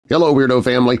Hello, Weirdo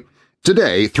family!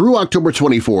 Today, through October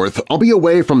 24th, I'll be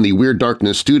away from the Weird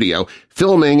Darkness studio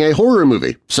filming a horror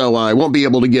movie, so I won't be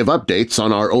able to give updates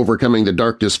on our Overcoming the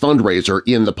Darkness fundraiser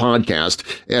in the podcast,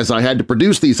 as I had to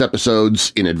produce these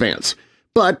episodes in advance.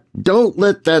 But don't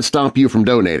let that stop you from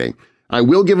donating. I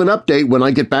will give an update when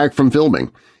I get back from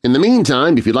filming. In the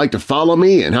meantime, if you'd like to follow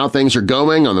me and how things are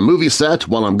going on the movie set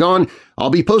while I'm gone, I'll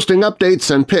be posting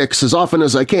updates and pics as often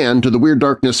as I can to the Weird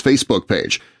Darkness Facebook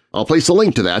page. I'll place a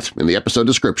link to that in the episode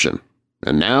description.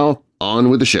 And now, on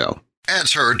with the show.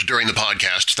 Ads heard during the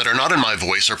podcast that are not in my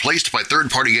voice are placed by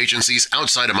third-party agencies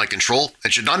outside of my control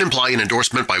and should not imply an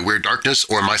endorsement by Weird Darkness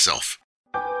or myself.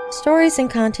 Stories and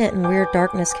content in Weird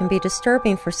Darkness can be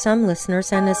disturbing for some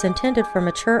listeners and is intended for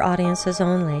mature audiences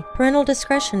only. Parental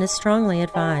discretion is strongly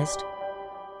advised.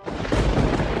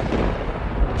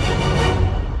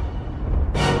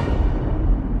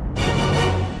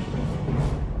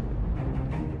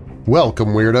 Welcome,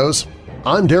 Weirdos!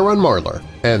 I'm Darren Marlar,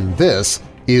 and this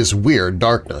is Weird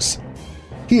Darkness.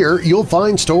 Here you'll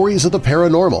find stories of the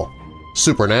paranormal,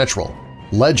 supernatural,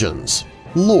 legends,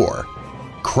 lore,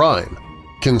 crime,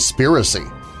 conspiracy,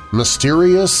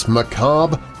 mysterious,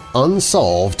 macabre,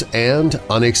 unsolved, and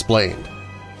unexplained.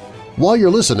 While you're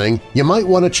listening, you might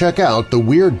want to check out the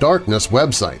Weird Darkness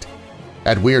website.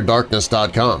 At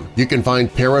WeirdDarkness.com you can find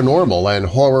paranormal and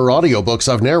horror audiobooks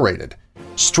I've narrated,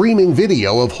 streaming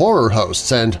video of horror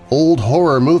hosts and old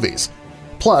horror movies.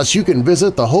 Plus, you can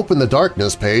visit the Hope in the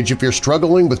Darkness page if you're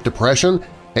struggling with depression,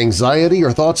 anxiety,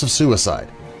 or thoughts of suicide.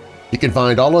 You can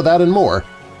find all of that and more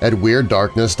at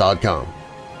WeirdDarkness.com.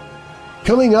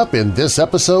 Coming up in this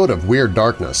episode of Weird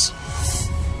Darkness,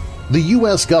 the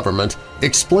U.S. government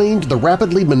explained the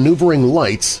rapidly maneuvering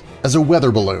lights as a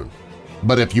weather balloon.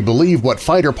 But if you believe what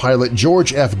fighter pilot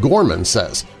George F. Gorman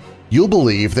says, you'll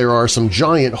believe there are some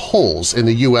giant holes in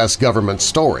the U.S. government's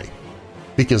story,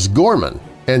 because Gorman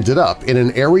ended up in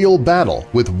an aerial battle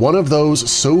with one of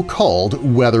those so-called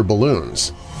weather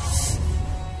balloons.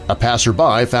 A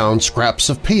passerby found scraps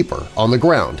of paper on the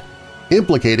ground,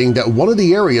 implicating that one of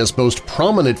the area's most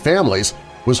prominent families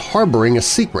was harboring a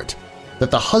secret,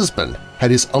 that the husband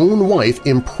had his own wife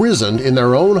imprisoned in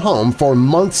their own home for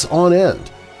months on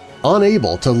end,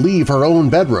 unable to leave her own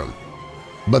bedroom.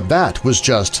 But that was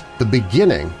just the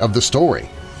beginning of the story.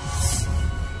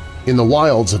 In the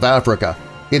wilds of Africa,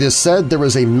 it is said there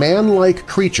is a man-like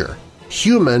creature,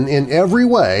 human in every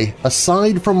way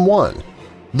aside from one.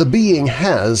 The being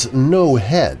has no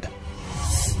head.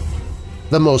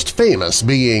 The most famous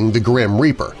being the Grim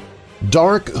Reaper.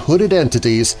 Dark, hooded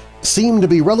entities seem to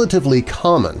be relatively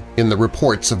common in the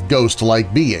reports of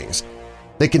ghost-like beings.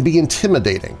 They can be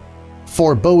intimidating,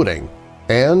 foreboding,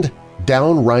 and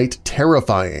downright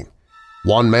terrifying.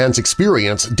 One man's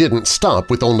experience didn't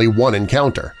stop with only one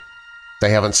encounter.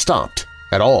 They haven't stopped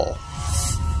at all.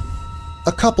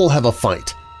 A couple have a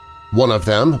fight. One of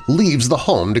them leaves the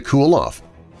home to cool off.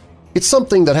 It's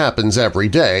something that happens every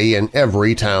day in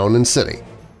every town and city.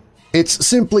 It's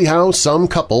simply how some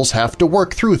couples have to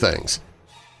work through things.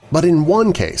 But in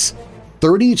one case,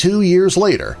 32 years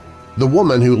later, the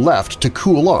woman who left to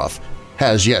cool off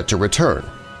has yet to return,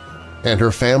 and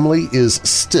her family is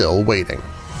still waiting.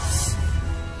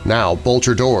 Now bolt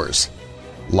your doors,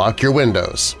 lock your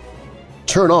windows,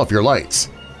 turn off your lights,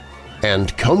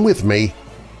 and come with me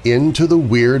into the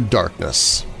Weird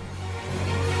Darkness.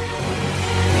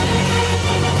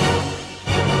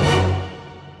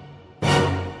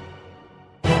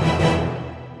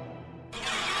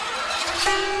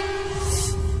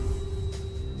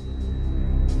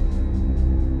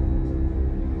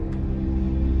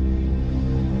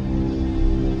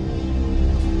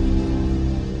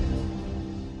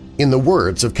 In the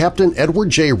words of Captain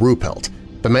Edward J. Ruppelt,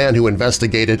 the man who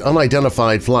investigated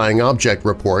unidentified flying object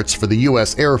reports for the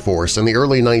U.S. Air Force in the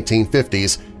early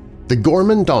 1950s, the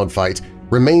Gorman Dogfight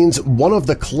remains one of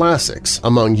the classics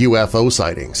among UFO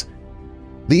sightings.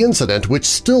 The incident, which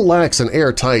still lacks an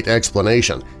airtight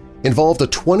explanation, involved a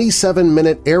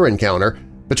 27-minute air encounter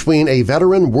between a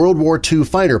veteran World War II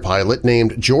fighter pilot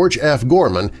named George F.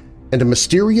 Gorman and a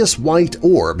mysterious white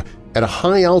orb at a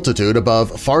high altitude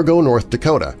above Fargo, North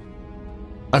Dakota.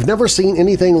 "I've never seen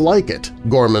anything like it,"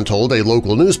 Gorman told a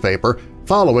local newspaper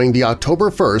following the October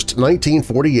 1,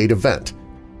 1948 event.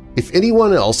 "If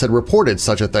anyone else had reported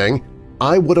such a thing,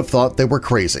 I would have thought they were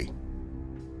crazy."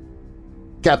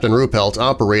 Captain Ruppelt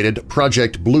operated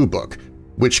Project Blue Book,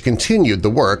 which continued the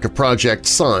work of Project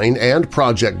Sign and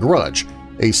Project Grudge,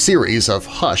 a series of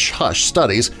hush-hush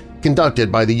studies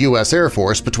conducted by the U.S. Air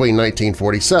Force between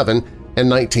 1947 and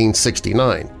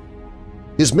 1969.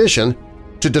 His mission?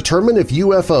 To determine if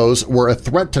UFOs were a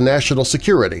threat to national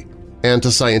security, and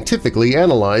to scientifically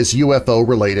analyze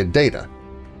UFO-related data.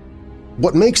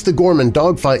 What makes the Gorman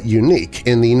Dogfight unique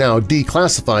in the now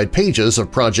declassified pages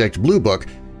of Project Blue Book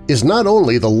is not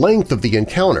only the length of the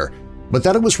encounter, but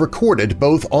that it was recorded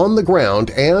both on the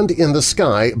ground and in the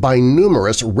sky by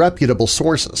numerous reputable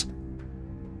sources.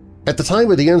 At the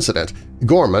time of the incident,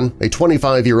 Gorman, a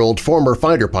 25-year-old former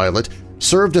fighter pilot,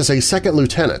 served as a second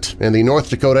lieutenant in the North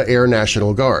Dakota Air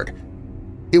National Guard.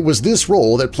 It was this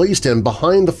role that placed him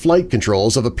behind the flight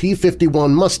controls of a P-51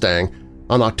 Mustang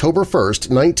on October 1,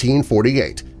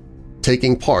 1948,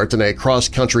 taking part in a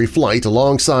cross-country flight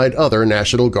alongside other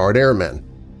National Guard airmen.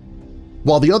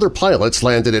 While the other pilots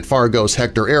landed at Fargo's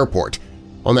Hector Airport,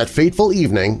 on that fateful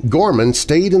evening Gorman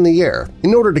stayed in the air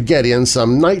in order to get in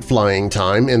some night flying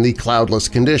time in the cloudless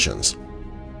conditions.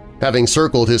 Having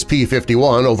circled his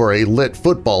P-51 over a lit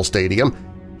football stadium,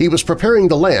 he was preparing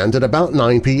to land at about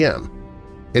 9 p.m.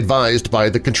 Advised by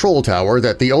the control tower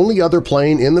that the only other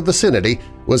plane in the vicinity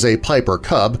was a Piper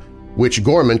Cub, which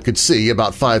Gorman could see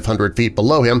about 500 feet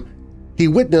below him, he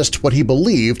witnessed what he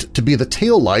believed to be the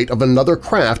taillight of another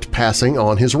craft passing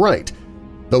on his right,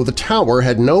 though the tower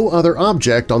had no other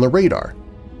object on the radar.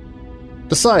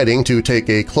 Deciding to take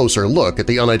a closer look at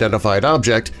the unidentified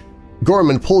object,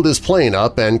 Gorman pulled his plane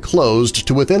up and closed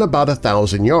to within about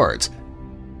 1,000 yards.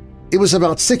 It was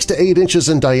about 6 to 8 inches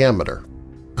in diameter,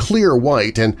 clear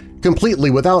white and completely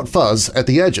without fuzz at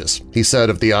the edges, he said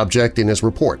of the object in his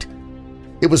report.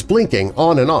 It was blinking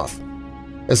on and off.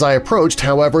 As I approached,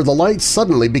 however, the light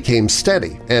suddenly became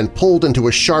steady and pulled into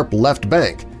a sharp left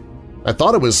bank. I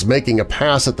thought it was making a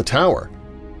pass at the tower.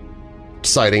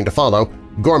 Deciding to follow,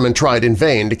 Gorman tried in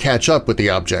vain to catch up with the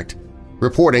object,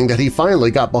 reporting that he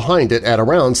finally got behind it at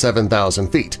around 7,000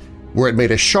 feet, where it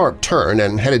made a sharp turn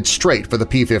and headed straight for the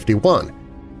P-51.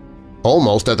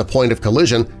 Almost at the point of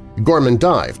collision, Gorman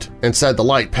dived and said the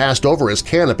light passed over his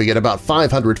canopy at about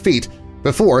 500 feet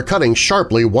before cutting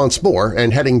sharply once more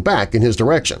and heading back in his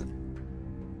direction.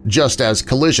 Just as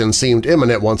collision seemed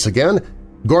imminent once again,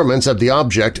 Gorman said the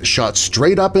object shot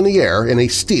straight up in the air in a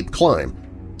steep climb,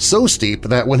 so steep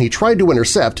that when he tried to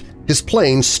intercept, his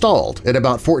plane stalled at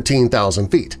about 14,000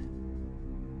 feet.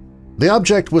 The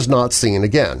object was not seen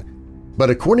again, but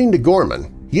according to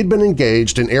Gorman, he had been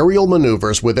engaged in aerial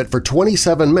maneuvers with it for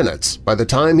 27 minutes by the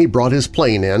time he brought his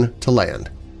plane in to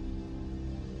land.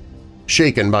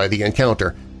 Shaken by the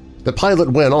encounter, the pilot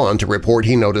went on to report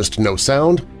he noticed no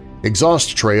sound,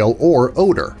 exhaust trail, or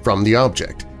odor from the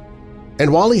object.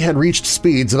 And while he had reached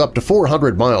speeds of up to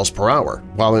 400 miles per hour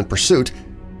while in pursuit,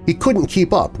 he couldn't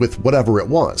keep up with whatever it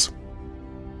was.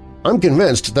 "I'm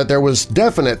convinced that there was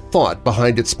definite thought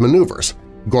behind its maneuvers,"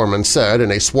 Gorman said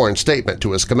in a sworn statement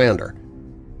to his commander.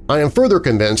 "I am further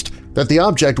convinced that the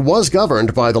object was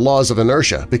governed by the laws of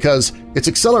inertia because its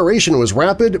acceleration was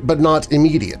rapid but not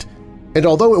immediate, and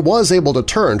although it was able to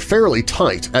turn fairly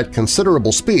tight at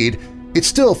considerable speed, it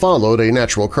still followed a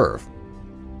natural curve."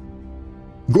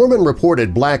 Gorman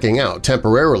reported blacking out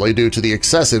temporarily due to the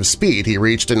excessive speed he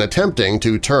reached in attempting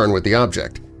to turn with the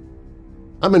object.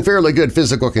 "I'm in fairly good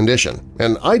physical condition,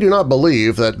 and I do not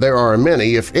believe that there are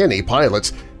many, if any,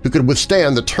 pilots who could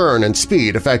withstand the turn and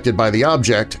speed affected by the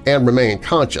object and remain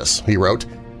conscious," he wrote.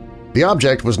 "The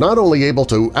object was not only able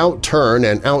to out-turn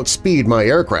and outspeed my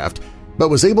aircraft, but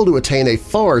was able to attain a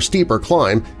far steeper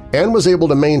climb and was able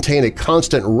to maintain a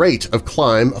constant rate of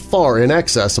climb far in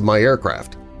excess of my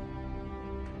aircraft."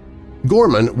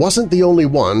 Gorman wasn't the only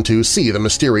one to see the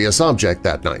mysterious object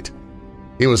that night.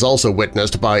 It was also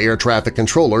witnessed by air traffic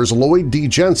controllers Lloyd D.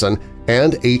 Jensen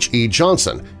and H.E.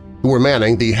 Johnson, who were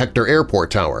manning the Hector Airport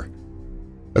Tower.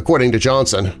 According to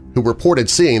Johnson, who reported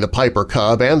seeing the Piper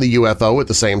Cub and the UFO at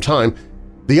the same time,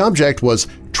 the object was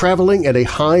traveling at a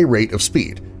high rate of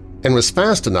speed and was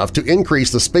fast enough to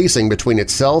increase the spacing between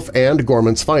itself and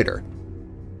Gorman's fighter.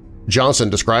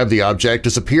 Johnson described the object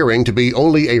as appearing to be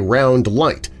only a round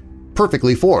light,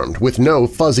 perfectly formed with no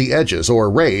fuzzy edges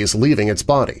or rays leaving its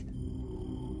body.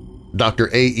 Dr.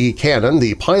 A.E. Cannon,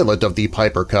 the pilot of the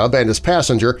Piper Cub, and his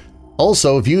passenger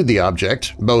also viewed the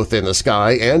object, both in the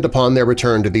sky and upon their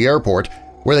return to the airport,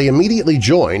 where they immediately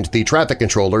joined the traffic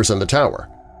controllers in the tower.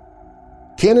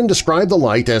 Cannon described the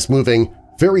light as moving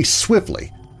very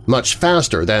swiftly, much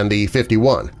faster than the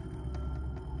 51.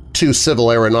 2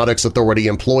 Civil Aeronautics Authority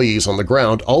employees on the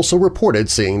ground also reported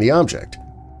seeing the object.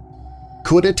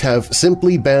 Could it have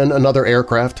simply been another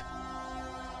aircraft?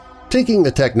 Taking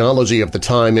the technology of the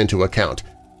time into account,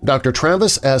 Dr.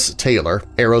 Travis S. Taylor,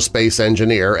 aerospace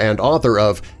engineer and author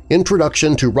of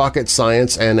Introduction to Rocket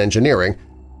Science and Engineering,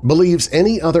 believes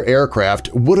any other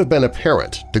aircraft would have been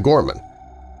apparent to Gorman.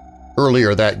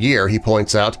 Earlier that year, he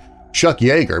points out, Chuck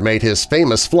Yeager made his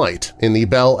famous flight in the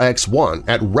Bell X-1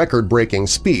 at record-breaking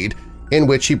speed in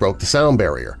which he broke the sound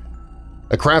barrier.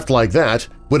 A craft like that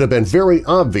would have been very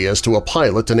obvious to a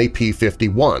pilot in a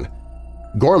P-51.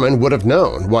 Gorman would have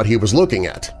known what he was looking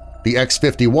at. The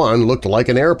X-51 looked like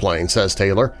an airplane, says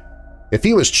Taylor. If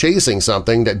he was chasing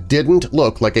something that didn't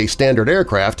look like a standard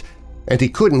aircraft and he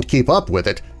couldn't keep up with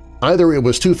it, either it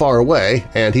was too far away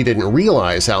and he didn't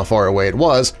realize how far away it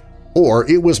was, or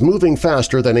it was moving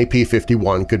faster than a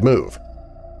P-51 could move.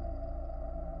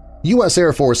 U.S.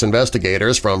 Air Force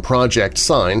investigators from Project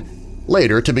Sign,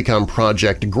 later to become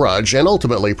Project Grudge and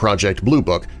ultimately Project Blue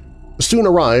Book, soon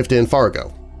arrived in Fargo,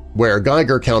 where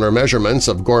Geiger countermeasurements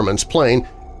of Gorman's plane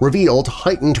revealed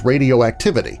heightened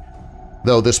radioactivity,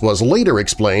 though this was later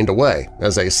explained away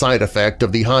as a side effect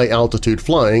of the high-altitude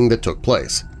flying that took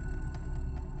place.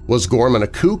 Was Gorman a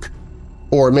kook?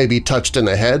 Or maybe touched in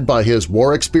the head by his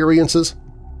war experiences?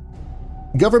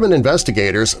 Government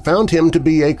investigators found him to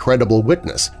be a credible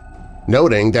witness,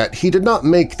 noting that he did not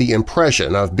make the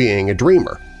impression of being a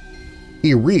dreamer.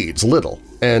 He reads little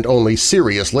and only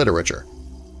serious literature.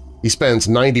 He spends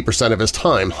 90% of his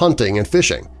time hunting and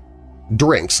fishing,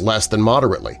 drinks less than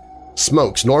moderately,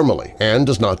 smokes normally, and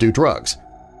does not do drugs.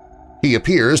 He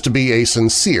appears to be a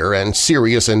sincere and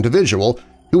serious individual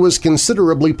who was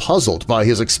considerably puzzled by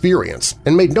his experience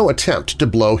and made no attempt to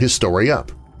blow his story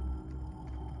up.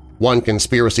 One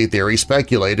conspiracy theory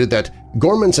speculated that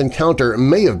Gorman's encounter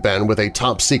may have been with a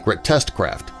top-secret test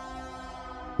craft.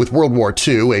 With World War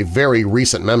II a very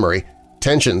recent memory,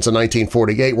 tensions in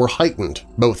 1948 were heightened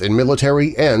both in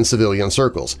military and civilian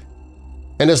circles.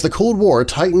 And as the Cold War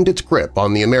tightened its grip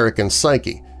on the American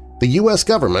psyche, the U.S.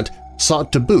 government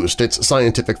sought to boost its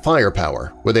scientific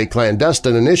firepower with a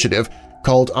clandestine initiative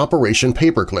called Operation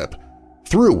Paperclip,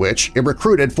 through which it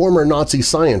recruited former Nazi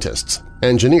scientists,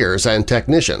 engineers, and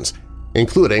technicians,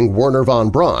 including Wernher von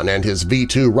Braun and his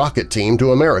V-2 rocket team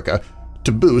to America,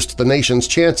 to boost the nation's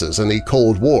chances in the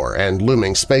Cold War and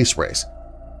looming space race.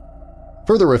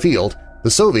 Further afield, the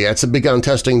Soviets had begun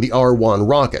testing the R-1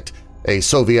 rocket, a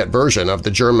Soviet version of the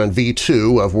German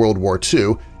V-2 of World War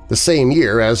II, the same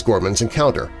year as Gorman's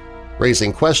encounter,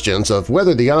 raising questions of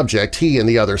whether the object he and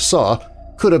the others saw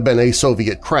could have been a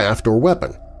Soviet craft or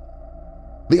weapon.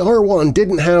 The R-1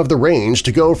 didn't have the range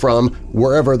to go from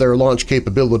wherever their launch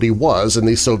capability was in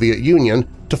the Soviet Union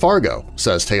to Fargo,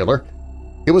 says Taylor.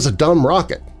 It was a dumb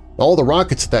rocket. All the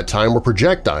rockets at that time were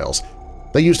projectiles.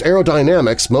 They used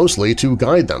aerodynamics mostly to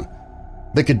guide them.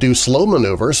 They could do slow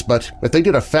maneuvers, but if they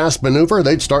did a fast maneuver,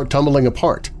 they'd start tumbling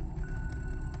apart.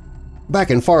 Back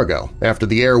in Fargo, after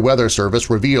the Air Weather Service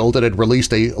revealed it had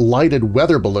released a lighted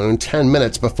weather balloon 10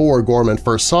 minutes before Gorman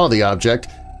first saw the object,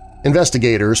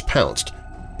 investigators pounced,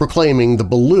 proclaiming the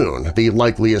balloon the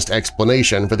likeliest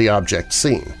explanation for the object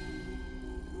seen.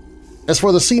 As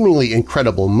for the seemingly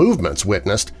incredible movements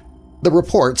witnessed, the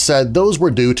report said those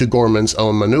were due to Gorman's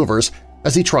own maneuvers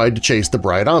as he tried to chase the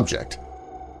bright object.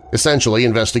 Essentially,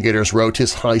 investigators wrote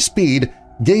his high speed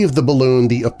gave the balloon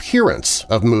the appearance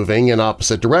of moving in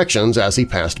opposite directions as he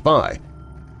passed by.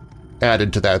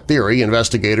 Added to that theory,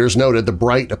 investigators noted the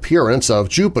bright appearance of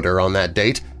Jupiter on that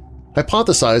date,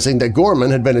 hypothesizing that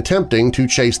Gorman had been attempting to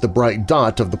chase the bright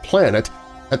dot of the planet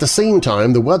at the same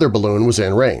time the weather balloon was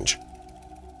in range.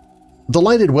 The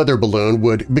lighted weather balloon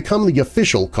would become the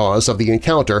official cause of the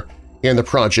encounter in the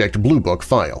Project Blue Book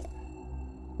file.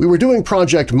 We were doing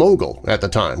Project Mogul at the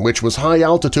time, which was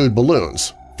high-altitude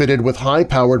balloons fitted with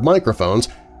high-powered microphones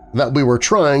that we were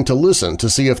trying to listen to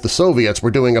see if the Soviets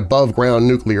were doing above-ground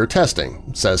nuclear testing,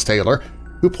 says Taylor,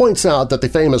 who points out that the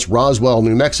famous Roswell,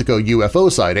 New Mexico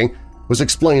UFO sighting was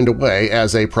explained away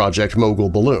as a Project Mogul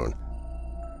balloon.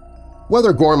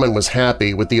 Whether Gorman was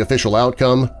happy with the official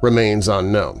outcome remains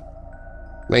unknown.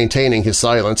 Maintaining his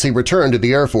silence, he returned to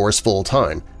the Air Force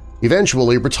full-time,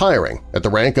 eventually retiring at the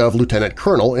rank of lieutenant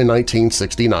colonel in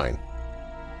 1969.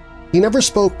 He never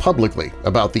spoke publicly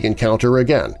about the encounter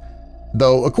again,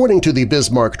 though according to the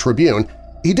Bismarck Tribune,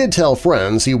 he did tell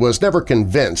friends he was never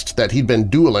convinced that he'd been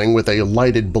dueling with a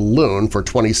lighted balloon for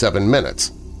 27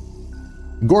 minutes.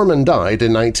 Gorman died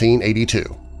in 1982.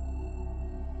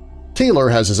 Taylor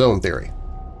has his own theory.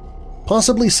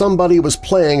 Possibly somebody was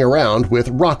playing around with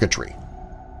rocketry.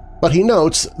 But he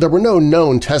notes there were no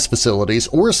known test facilities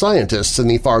or scientists in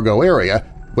the Fargo area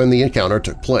when the encounter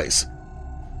took place.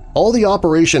 All the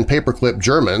Operation Paperclip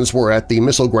Germans were at the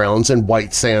missile grounds in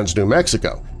White Sands, New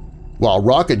Mexico, while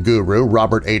rocket guru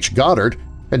Robert H. Goddard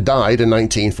had died in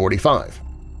 1945.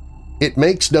 It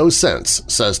makes no sense,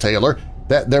 says Taylor,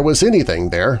 that there was anything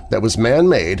there that was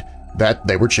man-made that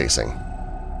they were chasing.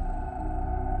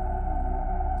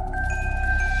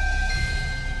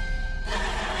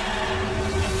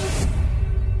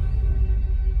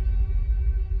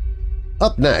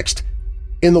 Up next,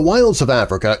 in the wilds of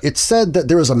Africa, it's said that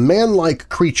there is a man-like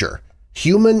creature,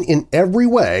 human in every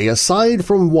way aside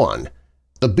from one.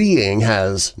 The being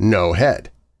has no head.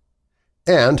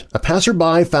 And a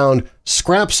passerby found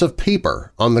scraps of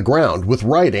paper on the ground with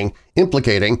writing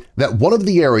implicating that one of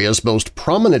the area's most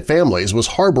prominent families was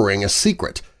harboring a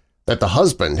secret, that the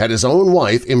husband had his own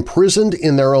wife imprisoned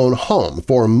in their own home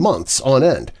for months on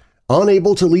end,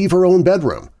 unable to leave her own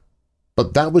bedroom.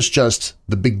 But that was just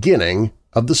the beginning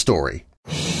of the story.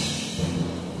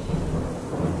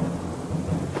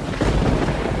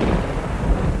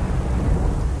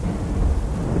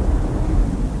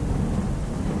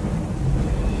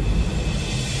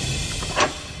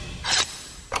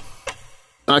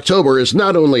 October is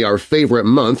not only our favorite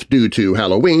month due to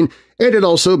Halloween and it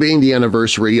also being the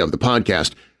anniversary of the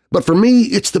podcast, but for me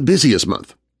it's the busiest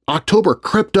month. October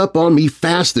crept up on me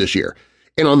fast this year,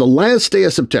 and on the last day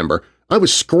of September I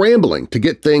was scrambling to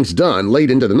get things done late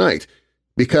into the night.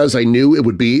 Because I knew it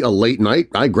would be a late night,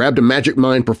 I grabbed a Magic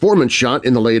Mind performance shot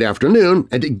in the late afternoon,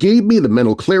 and it gave me the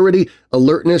mental clarity,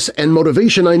 alertness, and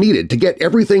motivation I needed to get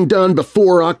everything done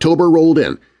before October rolled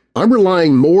in. I'm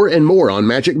relying more and more on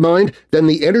Magic Mind than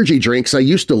the energy drinks I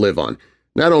used to live on.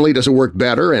 Not only does it work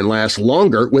better and last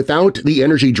longer without the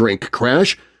energy drink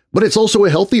crash, but it's also a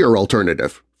healthier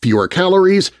alternative. Fewer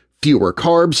calories, fewer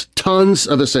carbs, tons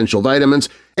of essential vitamins,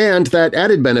 and that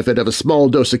added benefit of a small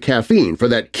dose of caffeine for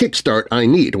that kickstart I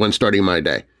need when starting my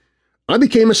day. I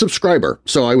became a subscriber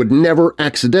so I would never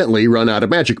accidentally run out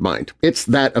of Magic Mind. It's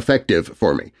that effective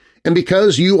for me. And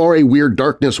because you are a Weird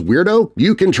Darkness weirdo,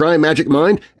 you can try Magic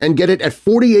Mind and get it at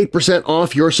 48%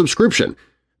 off your subscription.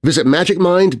 Visit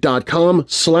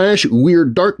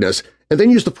magicmind.com/weirddarkness and then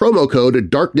use the promo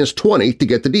code DARKNESS20 to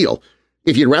get the deal.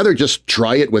 If you'd rather just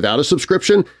try it without a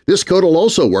subscription, this code will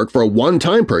also work for a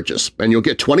one-time purchase, and you'll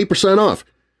get 20% off.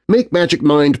 Make Magic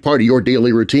Mind part of your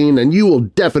daily routine and you will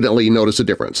definitely notice a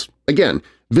difference. Again,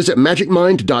 visit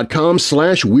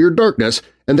magicmind.com/weirddarkness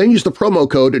and then use the promo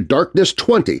code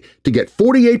DARKNESS20 to get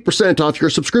 48% off your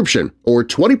subscription or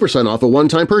 20% off a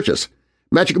one-time purchase.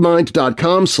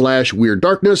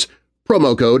 magicmind.com/weirddarkness,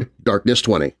 promo code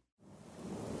DARKNESS20.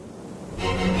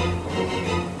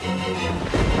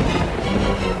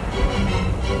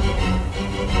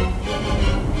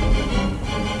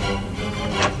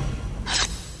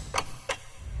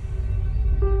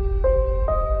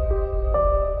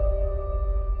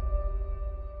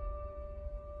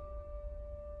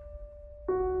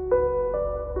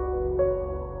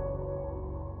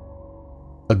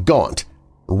 A gaunt,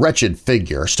 wretched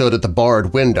figure stood at the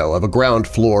barred window of a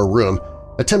ground-floor room,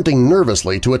 attempting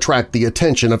nervously to attract the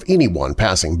attention of anyone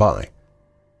passing by.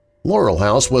 Laurel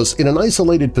House was in an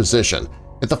isolated position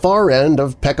at the far end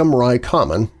of Peckham Rye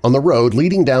Common on the road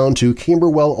leading down to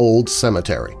Camberwell Old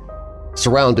Cemetery,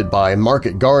 surrounded by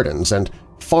market gardens and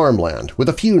farmland with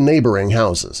a few neighboring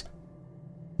houses.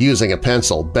 Using a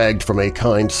pencil begged from a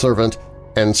kind servant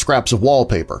and scraps of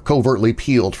wallpaper covertly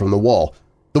peeled from the wall,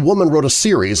 the woman wrote a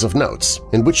series of notes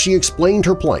in which she explained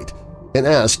her plight and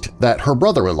asked that her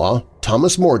brother-in-law,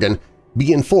 Thomas Morgan,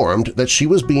 be informed that she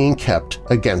was being kept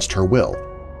against her will.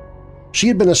 She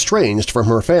had been estranged from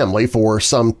her family for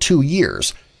some 2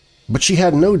 years, but she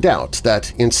had no doubt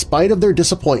that, in spite of their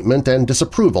disappointment and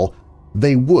disapproval,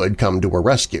 they would come to her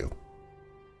rescue.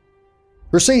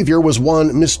 Her savior was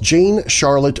one Miss Jane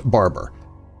Charlotte Barber,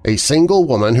 a single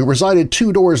woman who resided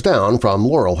 2 doors down from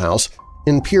Laurel House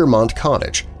in Piermont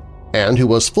Cottage, and who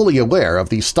was fully aware of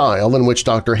the style in which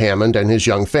Dr. Hammond and his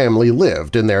young family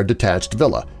lived in their detached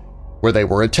villa, where they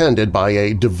were attended by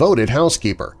a devoted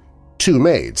housekeeper, 2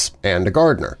 maids, and a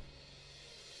gardener.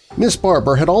 Miss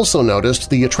Barber had also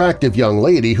noticed the attractive young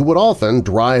lady who would often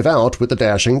drive out with the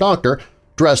dashing doctor,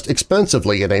 dressed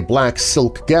expensively in a black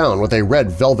silk gown with a red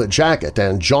velvet jacket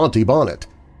and jaunty bonnet.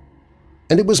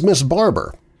 And it was Miss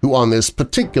Barber who on this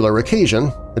particular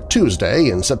occasion, a Tuesday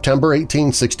in September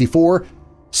 1864,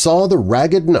 saw the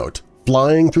ragged note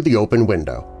flying through the open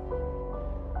window.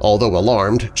 Although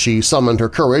alarmed, she summoned her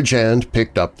courage and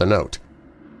picked up the note.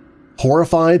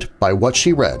 Horrified by what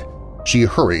she read, she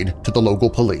hurried to the local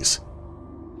police.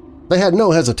 They had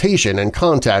no hesitation in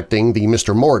contacting the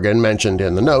Mr. Morgan mentioned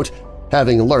in the note,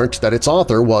 having learnt that its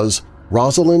author was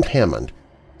Rosalind Hammond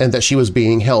and that she was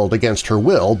being held against her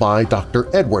will by Dr.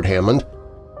 Edward Hammond,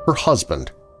 her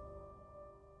husband.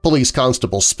 Police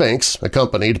Constable Spinks,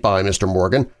 accompanied by Mr.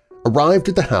 Morgan, arrived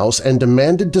at the house and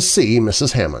demanded to see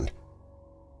Mrs. Hammond.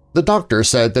 The doctor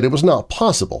said that it was not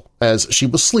possible, as she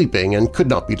was sleeping and could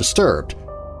not be disturbed,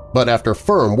 but after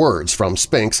firm words from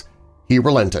Spinks, he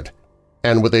relented,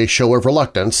 and with a show of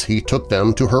reluctance he took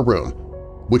them to her room,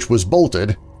 which was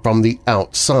bolted from the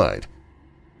outside.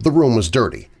 The room was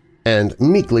dirty and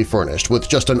meekly furnished with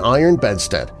just an iron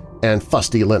bedstead and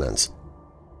fusty linens.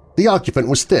 The occupant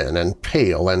was thin and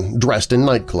pale and dressed in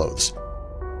nightclothes.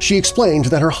 She explained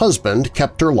that her husband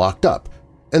kept her locked up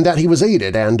and that he was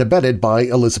aided and abetted by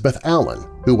Elizabeth Allen,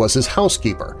 who was his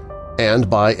housekeeper, and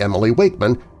by Emily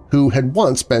Wakeman, who had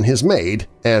once been his maid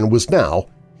and was now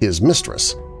his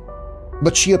mistress.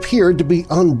 But she appeared to be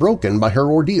unbroken by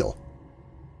her ordeal.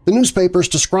 The newspapers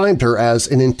described her as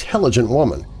an intelligent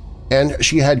woman, and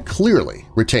she had clearly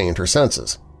retained her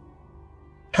senses.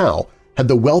 How had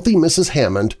the wealthy Mrs.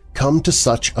 Hammond come to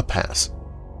such a pass?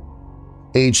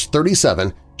 Aged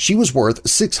 37, she was worth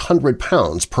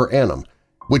 £600 per annum,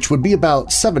 which would be about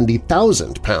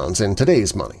 £70,000 in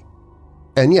today's money.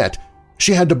 And yet,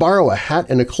 she had to borrow a hat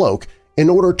and a cloak in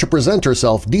order to present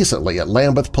herself decently at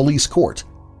Lambeth Police Court.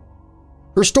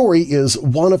 Her story is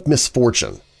one of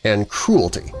misfortune and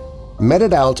cruelty,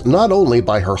 meted out not only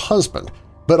by her husband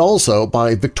but also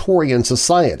by Victorian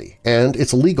society and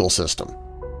its legal system.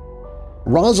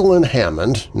 Rosalind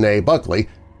Hammond, née Buckley,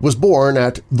 was born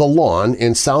at The Lawn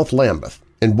in South Lambeth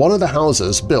in one of the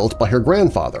houses built by her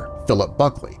grandfather, Philip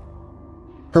Buckley.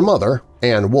 Her mother,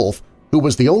 Anne Wolfe, who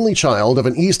was the only child of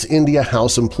an East India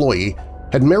House employee,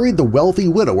 had married the wealthy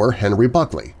widower Henry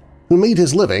Buckley, who made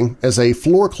his living as a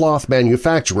floorcloth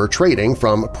manufacturer trading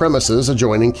from premises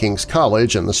adjoining King's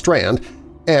College in the Strand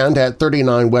and at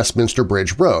 39 Westminster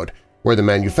Bridge Road, where the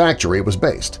manufactory was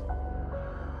based.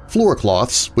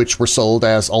 Floorcloths, which were sold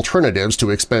as alternatives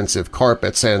to expensive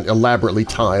carpets and elaborately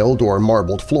tiled or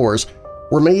marbled floors,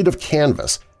 were made of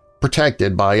canvas,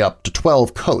 protected by up to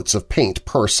 12 coats of paint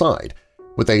per side,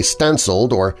 with a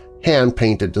stenciled or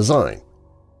hand-painted design.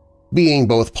 Being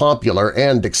both popular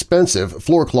and expensive,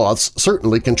 floorcloths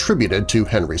certainly contributed to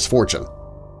Henry's fortune.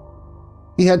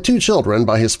 He had 2 children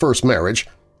by his first marriage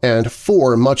and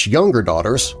 4 much younger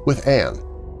daughters with Anne.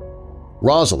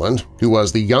 Rosalind, who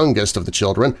was the youngest of the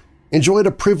children, enjoyed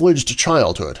a privileged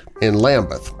childhood in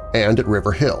Lambeth and at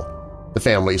River Hill, the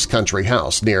family's country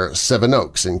house near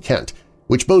Sevenoaks in Kent,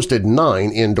 which boasted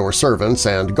 9 indoor servants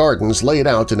and gardens laid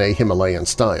out in a Himalayan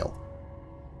style.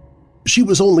 She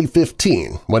was only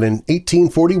 15 when in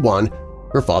 1841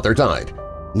 her father died,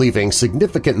 leaving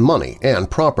significant money and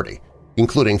property,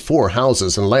 including 4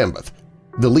 houses in Lambeth,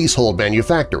 the leasehold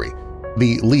manufactory,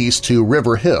 the lease to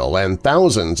River Hill, and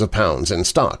thousands of pounds in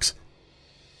stocks.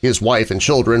 His wife and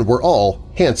children were all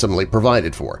handsomely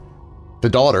provided for. The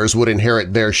daughters would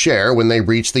inherit their share when they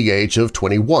reached the age of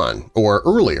 21 or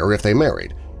earlier if they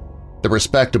married. The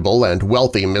respectable and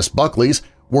wealthy Miss Buckleys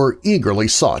were eagerly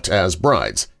sought as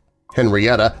brides.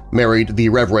 Henrietta married the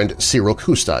Reverend Cyril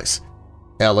Custis.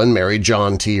 Ellen married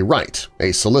John T. Wright,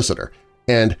 a solicitor,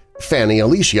 and Fanny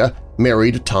Alicia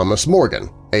married Thomas Morgan,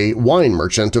 a wine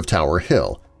merchant of Tower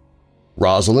Hill.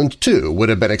 Rosalind, too, would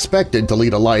have been expected to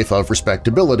lead a life of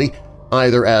respectability,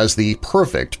 either as the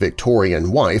perfect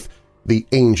Victorian wife, the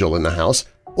angel in the house,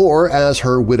 or as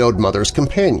her widowed mother's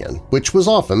companion, which was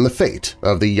often the fate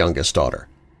of the youngest daughter.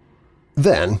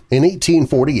 Then, in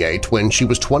 1848, when she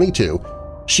was 22,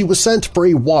 she was sent for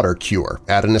a water cure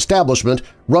at an establishment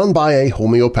run by a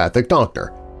homeopathic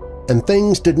doctor, and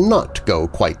things did not go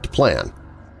quite to plan.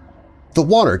 The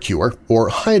water cure, or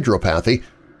hydropathy,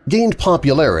 gained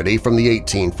popularity from the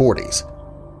 1840s.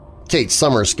 Kate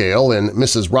Summerscale in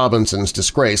Mrs. Robinson's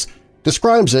Disgrace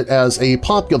describes it as a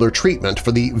popular treatment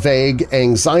for the vague,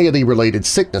 anxiety-related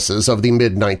sicknesses of the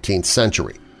mid-19th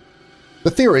century.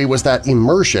 The theory was that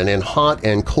immersion in hot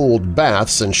and cold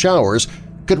baths and showers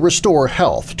could restore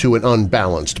health to an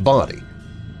unbalanced body.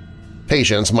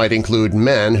 Patients might include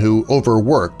men who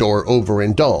overworked or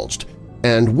overindulged,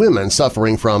 and women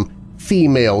suffering from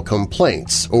female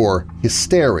complaints or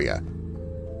hysteria.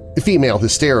 Female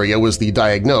hysteria was the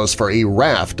diagnosis for a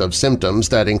raft of symptoms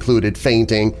that included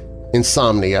fainting,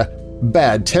 insomnia,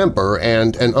 bad temper,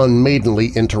 and an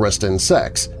unmaidenly interest in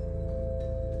sex.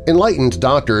 Enlightened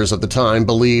doctors of the time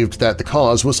believed that the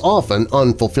cause was often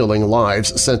unfulfilling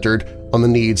lives centered on the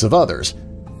needs of others.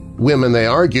 Women, they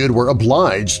argued, were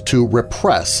obliged to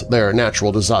repress their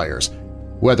natural desires,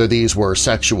 whether these were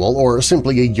sexual or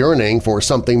simply a yearning for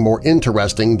something more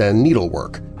interesting than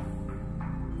needlework.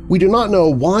 We do not know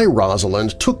why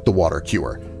Rosalind took the water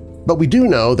cure, but we do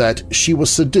know that she was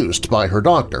seduced by her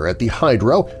doctor at the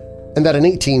Hydro and that in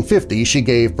 1850 she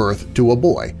gave birth to a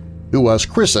boy, who was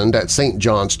christened at St.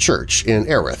 John's Church in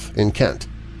Erith in Kent.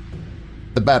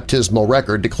 The baptismal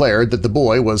record declared that the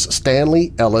boy was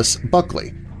Stanley Ellis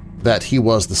Buckley, that he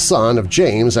was the son of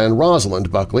James and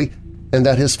Rosalind Buckley, and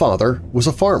that his father was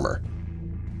a farmer.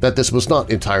 That this was not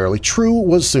entirely true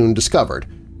was soon discovered,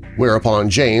 whereupon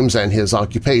James and his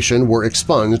occupation were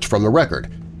expunged from the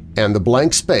record, and the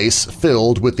blank space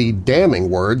filled with the damning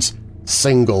words,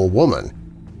 "single woman."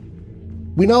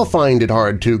 We now find it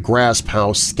hard to grasp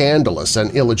how scandalous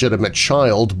an illegitimate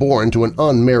child born to an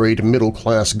unmarried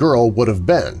middle-class girl would have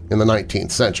been in the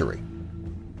 19th century.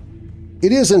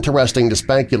 It is interesting to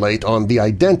speculate on the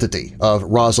identity of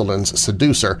Rosalind's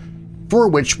seducer, for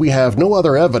which we have no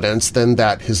other evidence than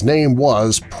that his name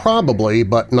was probably,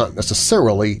 but not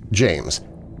necessarily, James.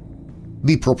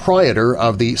 The proprietor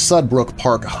of the Sudbrook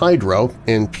Park Hydro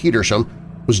in Petersham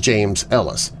was James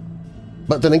Ellis.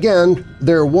 But then again,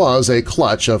 there was a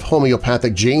clutch of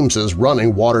homeopathic Jameses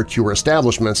running water cure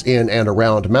establishments in and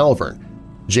around Malvern.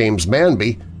 James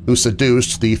Manby, who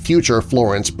seduced the future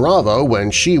Florence Bravo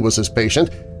when she was his patient,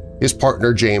 his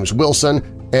partner James Wilson,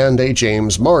 and a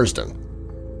James Marsden.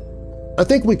 I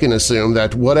think we can assume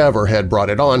that whatever had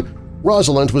brought it on,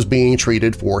 Rosalind was being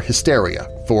treated for hysteria,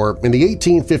 for in the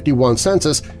 1851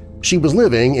 census she was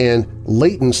living in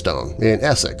Leytonstone in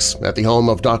Essex at the home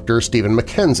of Dr. Stephen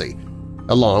Mackenzie,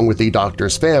 along with the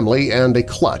doctor's family and a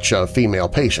clutch of female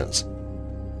patients.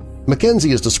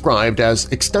 Mackenzie is described as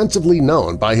extensively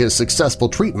known by his successful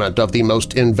treatment of the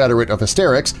most inveterate of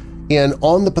hysterics in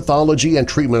On the Pathology and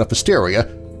Treatment of Hysteria,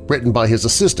 written by his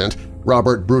assistant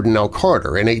Robert Brudenell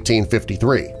Carter in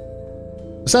 1853.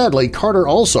 Sadly, Carter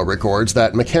also records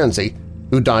that Mackenzie,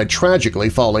 who died tragically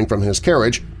falling from his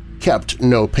carriage, kept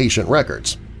no patient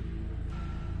records.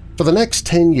 For the next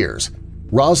 10 years,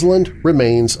 Rosalind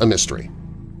remains a mystery,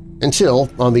 until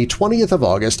on the 20th of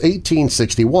August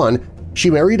 1861 she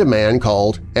married a man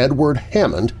called Edward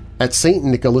Hammond at St.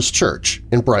 Nicholas Church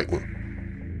in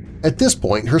Brighton. At this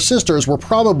point, her sisters were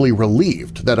probably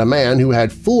relieved that a man who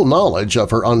had full knowledge of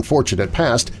her unfortunate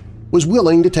past was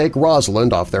willing to take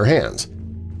Rosalind off their hands.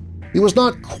 He was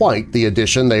not quite the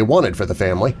addition they wanted for the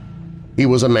family. He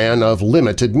was a man of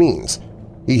limited means.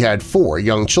 He had 4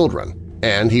 young children,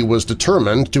 and he was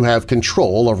determined to have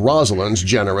control of Rosalind's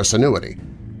generous annuity.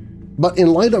 But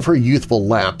in light of her youthful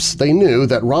lapse, they knew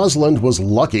that Rosalind was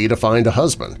lucky to find a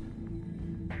husband.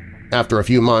 After a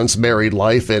few months, married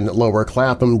life in Lower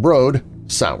Clapham Broad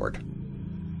soured.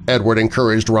 Edward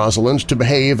encouraged Rosalind to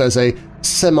behave as a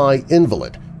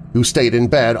semi-invalid who stayed in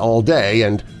bed all day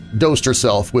and dosed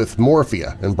herself with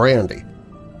morphia and brandy.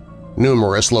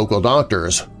 Numerous local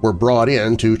doctors were brought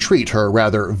in to treat her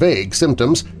rather vague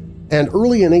symptoms, and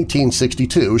early in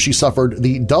 1862 she suffered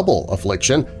the double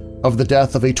affliction of the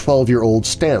death of a 12-year-old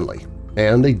Stanley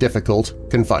and a difficult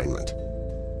confinement.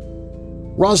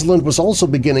 Rosalind was also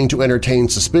beginning to entertain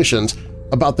suspicions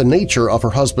about the nature of her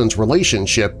husband's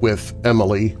relationship with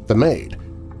Emily the maid.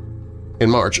 In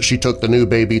March, she took the new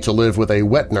baby to live with a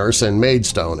wet nurse in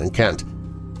Maidstone in Kent.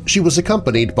 She was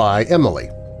accompanied by Emily,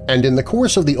 and in the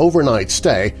course of the overnight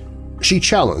stay, she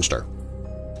challenged her.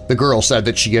 The girl said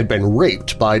that she had been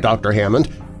raped by Dr. Hammond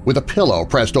with a pillow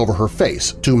pressed over her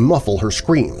face to muffle her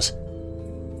screams.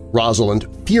 Rosalind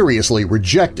furiously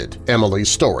rejected Emily's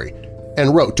story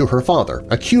and wrote to her father,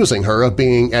 accusing her of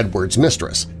being Edward's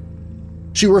mistress.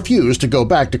 She refused to go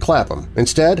back to Clapham,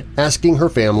 instead asking her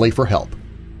family for help.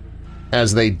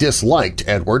 As they disliked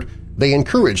Edward, they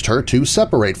encouraged her to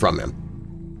separate from him.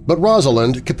 But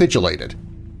Rosalind capitulated,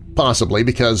 possibly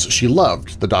because she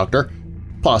loved the doctor,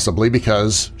 possibly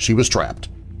because she was trapped.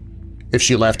 If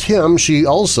she left him, she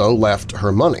also left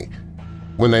her money.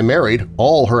 When they married,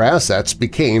 all her assets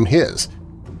became his.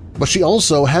 But she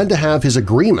also had to have his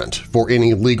agreement for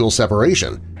any legal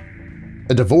separation.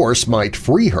 A divorce might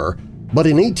free her, but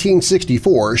in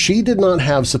 1864 she did not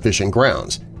have sufficient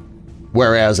grounds.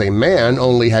 Whereas a man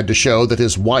only had to show that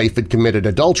his wife had committed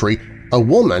adultery, a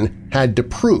woman had to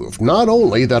prove not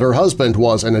only that her husband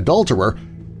was an adulterer,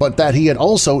 but that he had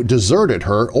also deserted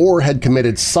her or had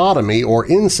committed sodomy or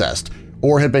incest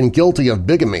or had been guilty of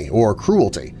bigamy or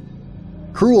cruelty.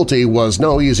 Cruelty was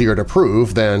no easier to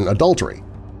prove than adultery.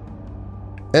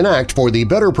 An act for the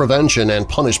better prevention and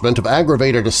punishment of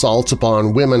aggravated assaults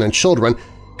upon women and children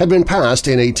had been passed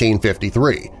in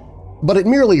 1853, but it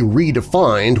merely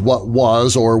redefined what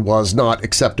was or was not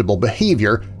acceptable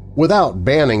behavior without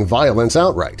banning violence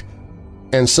outright.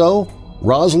 And so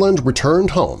Rosalind returned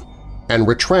home and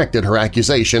retracted her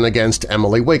accusation against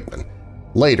Emily Wakeman,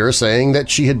 later saying that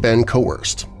she had been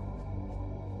coerced.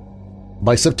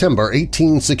 By September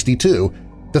 1862,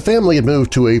 the family had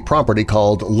moved to a property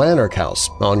called Lanark House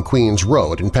on Queen's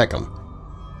Road in Peckham.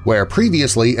 Where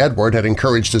previously Edward had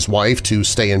encouraged his wife to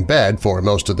stay in bed for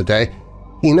most of the day,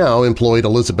 he now employed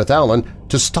Elizabeth Allen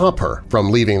to stop her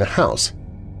from leaving the house.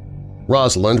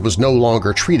 Rosalind was no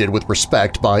longer treated with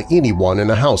respect by anyone in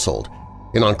the household,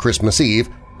 and on Christmas Eve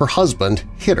her husband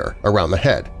hit her around the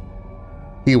head.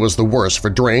 He was the worse for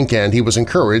drink, and he was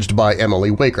encouraged by Emily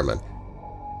Wakerman.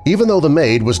 Even though the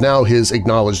maid was now his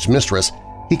acknowledged mistress,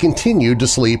 he continued to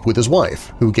sleep with his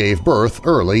wife, who gave birth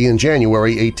early in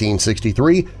January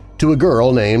 1863 to a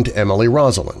girl named Emily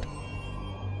Rosalind.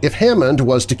 If Hammond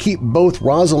was to keep both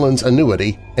Rosalind's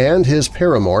annuity and his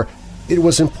paramour, it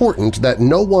was important that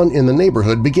no one in the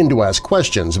neighborhood begin to ask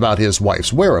questions about his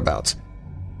wife's whereabouts.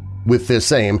 With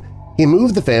this aim, he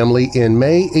moved the family in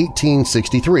May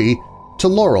 1863 to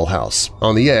Laurel House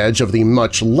on the edge of the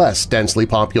much less densely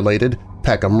populated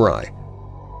Peckham Rye.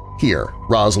 Here,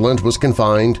 Rosalind was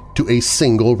confined to a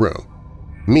single room.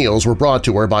 Meals were brought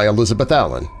to her by Elizabeth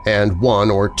Allen and one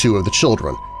or two of the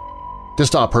children. To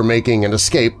stop her making an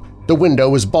escape, the window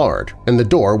was barred and the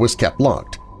door was kept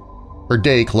locked. Her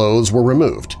day clothes were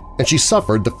removed, and she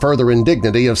suffered the further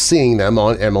indignity of seeing them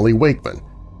on Emily Wakeman.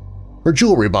 Her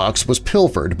jewelry box was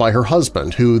pilfered by her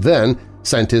husband, who then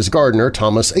sent his gardener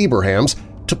Thomas Abrahams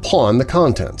to pawn the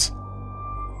contents.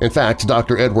 In fact,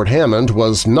 Dr. Edward Hammond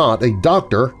was not a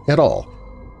doctor at all.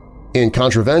 In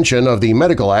contravention of the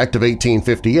Medical Act of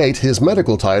 1858, his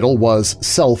medical title was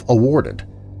self-awarded.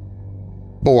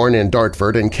 Born in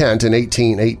Dartford in Kent in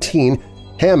 1818,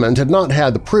 Hammond had not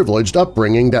had the privileged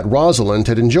upbringing that Rosalind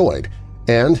had enjoyed,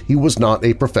 and he was not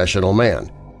a professional man.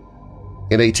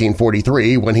 In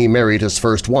 1843, when he married his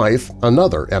first wife,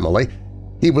 another Emily,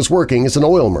 he was working as an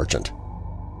oil merchant.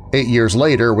 8 years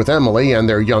later, with Emily and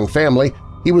their young family,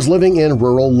 he was living in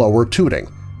rural Lower Tooting,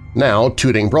 now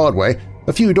Tooting Broadway,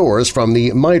 a few doors from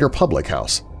the Mitre Public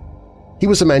House. He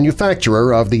was a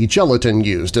manufacturer of the gelatin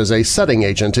used as a setting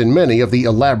agent in many of the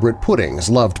elaborate puddings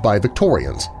loved by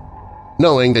Victorians.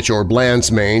 Knowing that your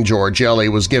blanc-mange or jelly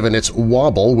was given its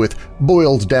wobble with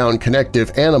boiled-down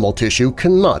connective animal tissue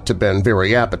cannot have been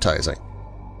very appetizing.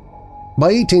 By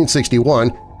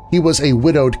 1861, he was a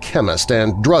widowed chemist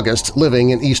and druggist living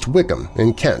in East Wickham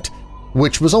in Kent,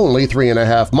 which was only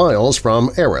 3.5 miles from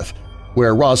Erith,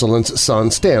 where Rosalind's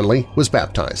son Stanley was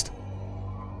baptized.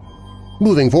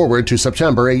 Moving forward to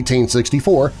September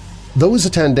 1864, those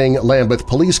attending Lambeth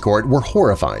Police Court were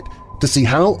horrified to see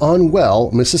how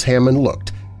unwell Mrs. Hammond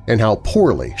looked and how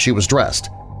poorly she was dressed.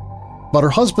 But her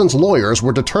husband's lawyers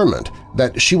were determined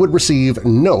that she would receive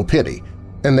no pity,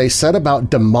 and they set about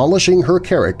demolishing her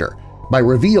character by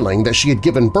revealing that she had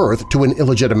given birth to an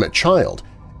illegitimate child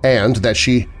and that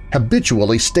she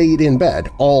habitually stayed in bed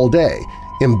all day,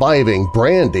 imbibing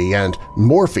brandy and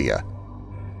morphia.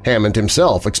 Hammond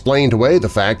himself explained away the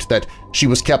fact that she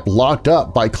was kept locked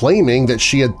up by claiming that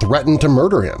she had threatened to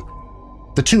murder him.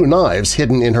 The 2 knives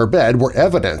hidden in her bed were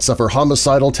evidence of her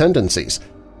homicidal tendencies,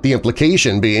 the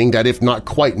implication being that if not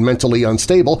quite mentally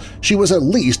unstable, she was at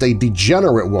least a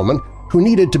degenerate woman who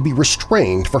needed to be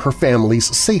restrained for her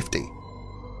family's safety.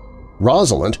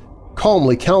 Rosalind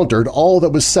calmly countered all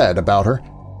that was said about her,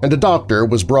 and a doctor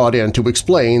was brought in to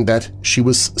explain that she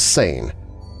was sane.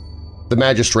 The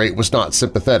magistrate was not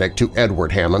sympathetic to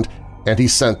Edward Hammond, and he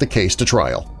sent the case to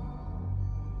trial.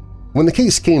 When the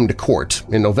case came to court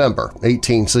in November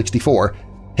 1864,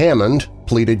 Hammond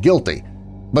pleaded guilty,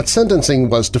 but sentencing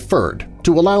was deferred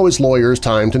to allow his lawyers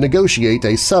time to negotiate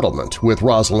a settlement with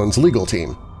Rosalind's legal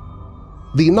team.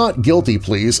 The not guilty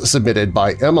pleas submitted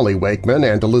by Emily Wakeman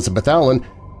and Elizabeth Allen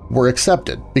were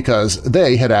accepted because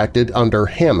they had acted under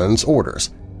Hammond's orders.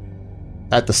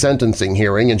 At the sentencing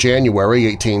hearing in January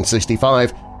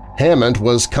 1865, Hammond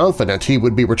was confident he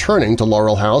would be returning to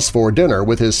Laurel House for dinner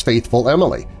with his faithful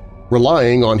Emily,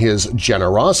 relying on his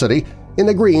generosity in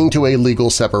agreeing to a legal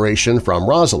separation from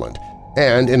Rosalind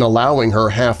and in allowing her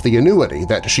half the annuity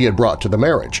that she had brought to the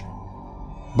marriage.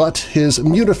 But his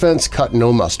mute offense cut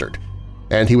no mustard,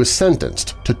 and he was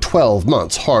sentenced to 12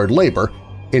 months' hard labor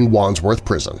in Wandsworth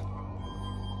Prison.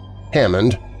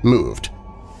 Hammond moved.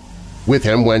 With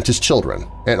him went his children,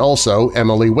 and also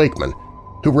Emily Wakeman,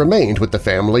 who remained with the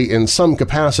family in some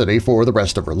capacity for the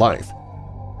rest of her life.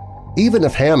 Even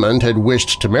if Hammond had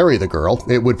wished to marry the girl,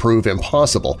 it would prove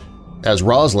impossible, as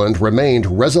Rosalind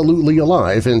remained resolutely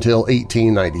alive until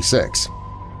 1896.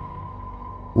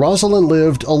 Rosalind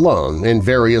lived alone in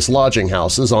various lodging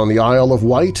houses on the Isle of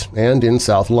Wight and in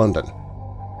South London.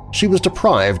 She was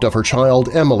deprived of her child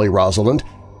Emily Rosalind,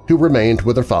 who remained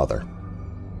with her father.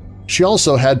 She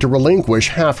also had to relinquish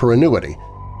half her annuity,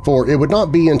 for it would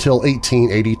not be until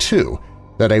 1882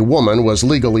 that a woman was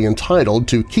legally entitled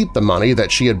to keep the money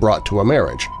that she had brought to a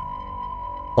marriage.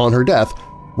 On her death,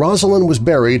 Rosalind was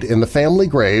buried in the family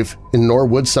grave in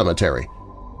Norwood Cemetery,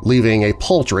 leaving a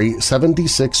paltry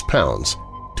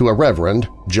 £76 to a Reverend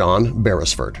John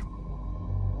Beresford.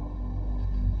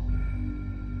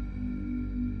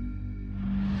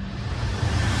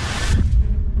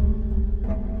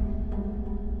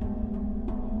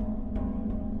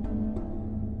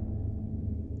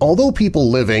 Although people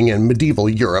living in medieval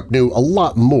Europe knew a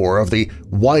lot more of the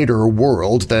wider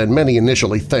world than many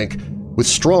initially think, with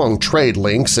strong trade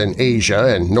links in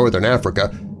Asia and northern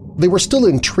Africa, they were still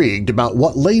intrigued about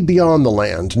what lay beyond the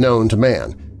land known to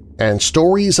man, and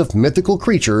stories of mythical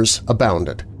creatures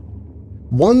abounded.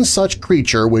 One such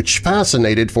creature which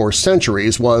fascinated for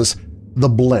centuries was the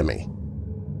Blemmy.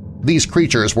 These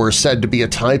creatures were said to be a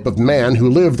type of man who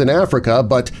lived in Africa,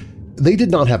 but they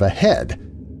did not have a head.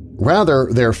 Rather,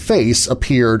 their face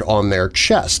appeared on their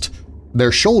chest,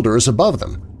 their shoulders above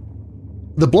them.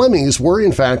 The Blemmies were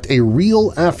in fact a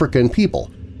real African people,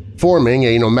 forming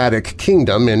a nomadic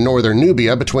kingdom in northern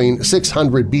Nubia between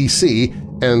 600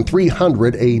 BC and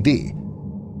 300 AD.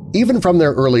 Even from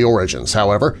their early origins,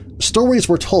 however, stories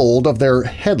were told of their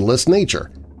headless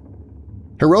nature.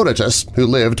 Herodotus, who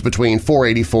lived between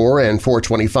 484 and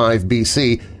 425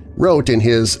 BC, wrote in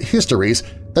his histories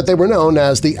that they were known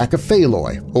as the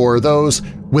Acaphaloi, or those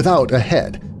without a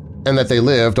head, and that they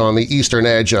lived on the eastern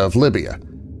edge of Libya.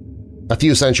 A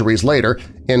few centuries later,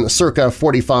 in circa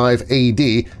 45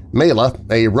 AD, Mela,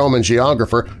 a Roman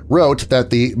geographer, wrote that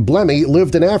the Blemmy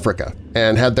lived in Africa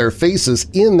and had their faces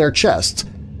in their chests,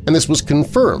 and this was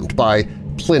confirmed by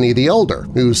Pliny the Elder,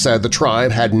 who said the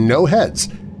tribe had no heads,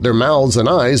 their mouths and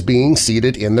eyes being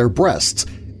seated in their breasts,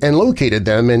 and located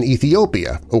them in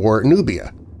Ethiopia or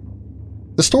Nubia.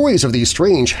 The stories of these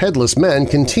strange headless men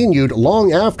continued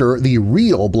long after the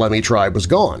real Blemmy tribe was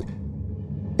gone.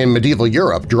 In medieval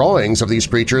Europe, drawings of these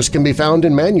creatures can be found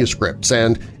in manuscripts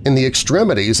and in the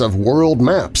extremities of world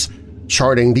maps,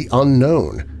 charting the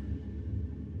unknown.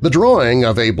 The drawing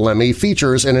of a Blemmy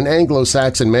features in an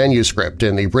Anglo-Saxon manuscript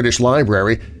in the British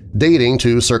Library dating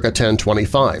to circa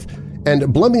 1025, and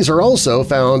Blemmies are also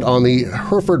found on the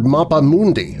Hereford Mappa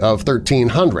Mundi of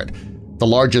 1300, the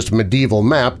largest medieval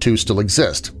map to still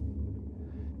exist.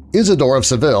 Isidore of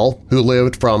Seville, who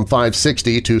lived from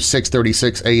 560 to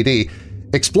 636 AD,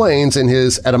 explains in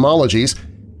his Etymologies,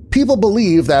 "People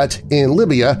believe that in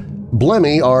Libya,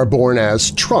 Blemmy are born as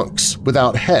trunks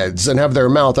without heads and have their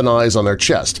mouth and eyes on their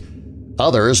chest.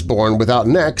 Others born without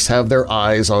necks have their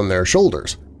eyes on their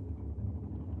shoulders."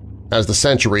 As the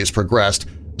centuries progressed,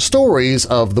 stories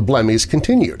of the Blemmies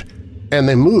continued, and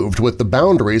they moved with the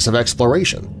boundaries of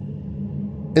exploration.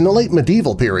 In the late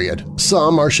medieval period,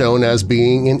 some are shown as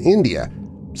being in India,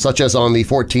 such as on the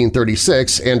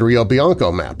 1436 Andrea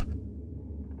Bianco map.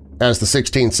 As the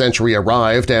 16th century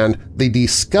arrived and the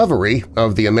discovery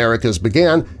of the Americas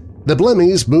began, the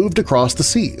Blemmies moved across the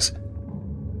seas.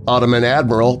 Ottoman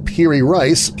Admiral Piri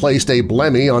Reis placed a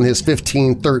Blemmy on his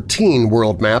 1513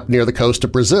 world map near the coast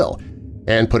of Brazil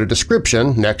and put a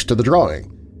description next to the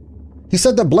drawing. He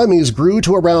said that Blemmies grew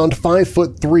to around 5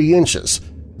 foot 3 inches.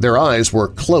 Their eyes were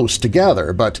close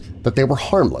together, but that they were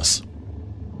harmless.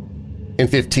 In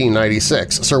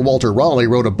 1596, Sir Walter Raleigh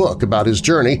wrote a book about his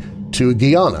journey to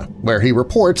Guyana, where he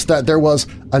reports that there was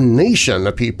a nation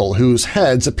of people whose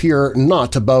heads appear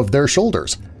not above their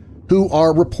shoulders, who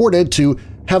are reported to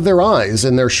have their eyes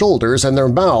in their shoulders and their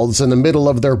mouths in the middle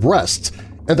of their breasts,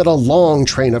 and that a long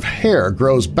train of hair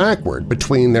grows backward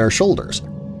between their shoulders.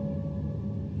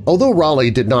 Although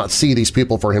Raleigh did not see these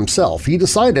people for himself, he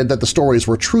decided that the stories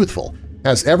were truthful,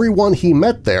 as everyone he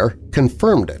met there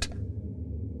confirmed it.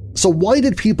 So why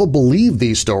did people believe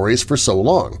these stories for so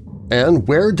long, and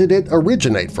where did it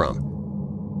originate from?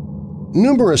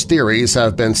 Numerous theories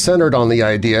have been centered on the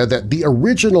idea that the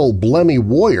original Blemmy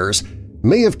warriors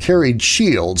may have carried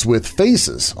shields with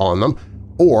faces on them,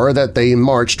 or that they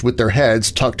marched with their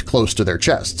heads tucked close to their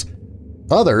chests.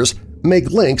 Others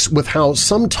make links with how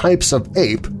some types of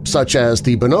ape, such as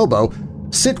the bonobo,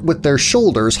 sit with their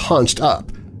shoulders hunched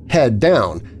up, head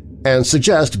down, and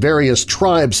suggest various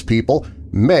tribespeople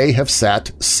may have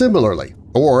sat similarly,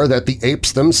 or that the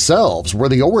apes themselves were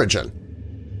the origin.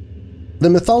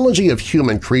 The mythology of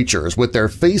human creatures with their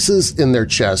faces in their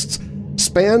chests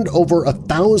spanned over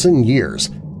 1,000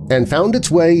 years and found its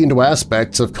way into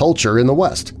aspects of culture in the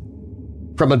West.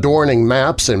 From adorning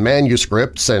maps and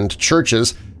manuscripts and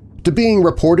churches to being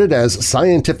reported as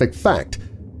scientific fact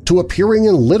to appearing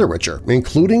in literature,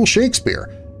 including Shakespeare,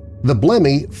 the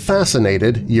Blemmy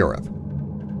fascinated Europe.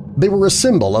 They were a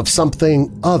symbol of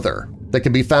something other that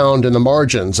could be found in the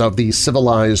margins of the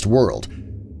civilized world,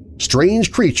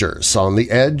 strange creatures on the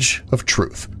edge of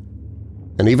truth.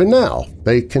 And even now,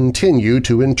 they continue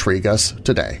to intrigue us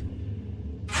today.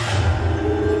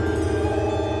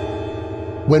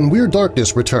 When Weird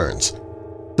Darkness returns,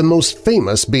 the most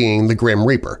famous being the Grim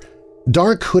Reaper,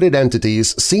 dark hooded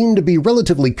entities seem to be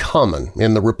relatively common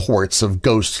in the reports of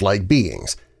ghost-like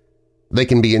beings. They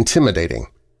can be intimidating,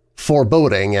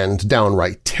 foreboding, and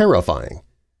downright terrifying.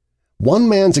 one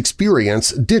man's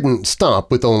experience didn't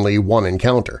stop with only one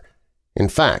encounter. In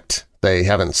fact, they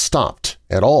haven't stopped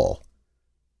at all.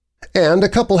 And a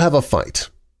couple have a fight.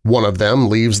 One of them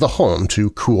leaves the home to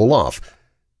cool off.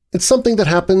 It's something that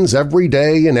happens every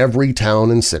day in every town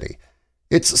and city.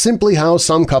 It's simply how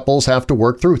some couples have to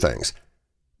work through things.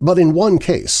 But in one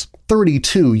case,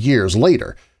 32 years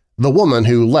later, the woman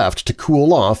who left to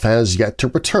cool off has yet to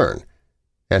return,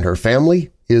 and her family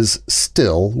is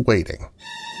still waiting.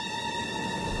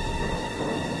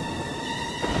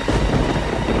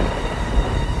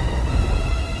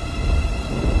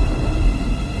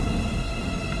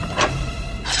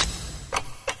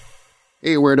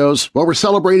 Hey Weirdos! Well, we're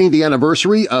celebrating the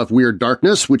anniversary of Weird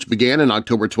Darkness, which began in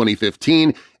October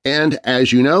 2015, and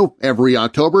as you know, every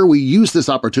October we use this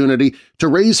opportunity to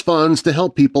raise funds to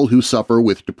help people who suffer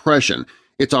with depression.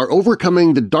 It's our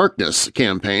Overcoming the Darkness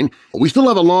campaign. We still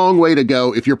have a long way to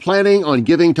go. If you're planning on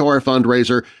giving to our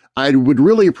fundraiser, I would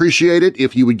really appreciate it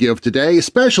if you would give today,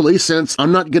 especially since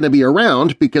I'm not going to be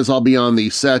around because I'll be on the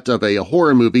set of a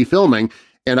horror movie filming,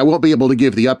 and I won't be able to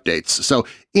give the updates. So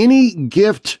any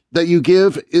gift that you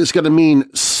give is going to mean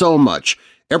so much.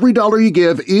 Every dollar you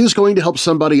give is going to help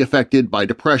somebody affected by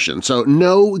depression, so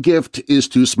no gift is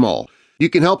too small. You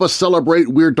can help us celebrate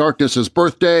Weird Darkness's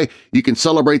birthday, you can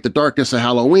celebrate the darkness of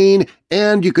Halloween,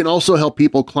 and you can also help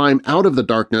people climb out of the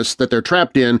darkness that they're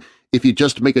trapped in if you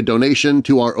just make a donation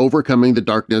to our Overcoming the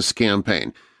Darkness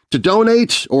campaign. To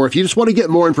donate, or if you just want to get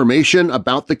more information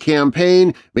about the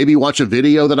campaign, maybe watch a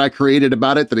video that I created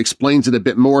about it that explains it a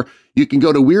bit more, you can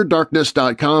go to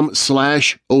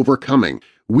WeirdDarkness.com/overcoming,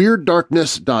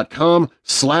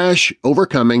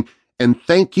 WeirdDarkness.com/overcoming, and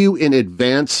thank you in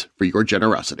advance for your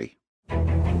generosity.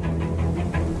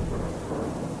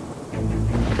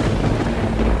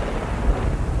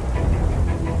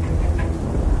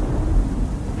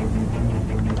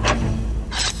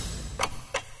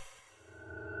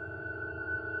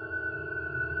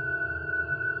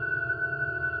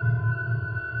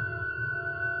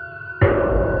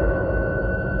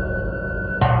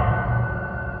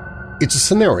 It's a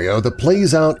scenario that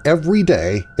plays out every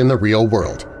day in the real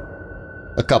world.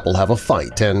 A couple have a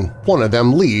fight and one of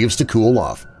them leaves to cool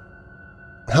off.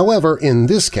 However, in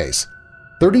this case,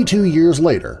 32 years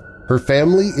later, her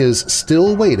family is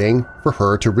still waiting for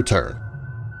her to return.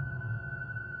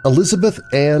 Elizabeth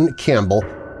Ann Campbell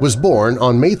was born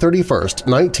on May 31,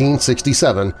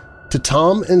 1967, to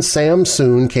Tom and Sam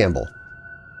Soon Campbell.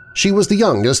 She was the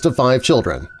youngest of 5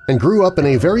 children and grew up in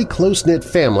a very close-knit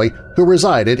family who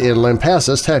resided in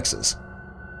Lampasas, Texas.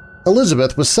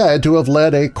 Elizabeth was said to have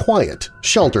led a quiet,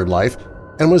 sheltered life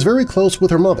and was very close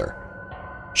with her mother.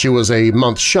 She was a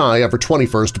month shy of her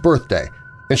 21st birthday,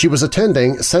 and she was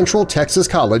attending Central Texas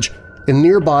College in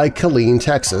nearby Killeen,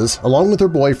 Texas, along with her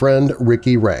boyfriend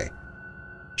Ricky Ray.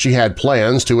 She had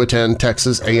plans to attend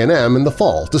Texas A&M in the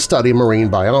fall to study marine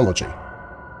biology.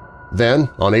 Then,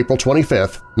 on April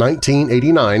 25,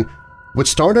 1989, what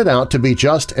started out to be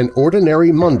just an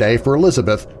ordinary Monday for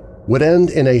Elizabeth would end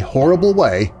in a horrible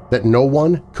way that no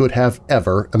one could have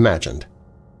ever imagined.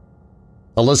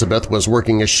 Elizabeth was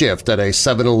working a shift at a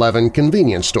 7-Eleven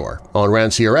convenience store on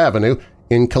Rancier Avenue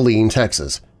in Killeen,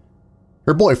 Texas.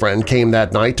 Her boyfriend came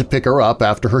that night to pick her up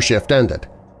after her shift ended.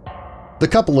 The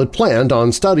couple had planned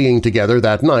on studying together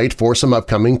that night for some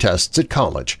upcoming tests at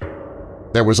college.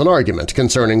 There was an argument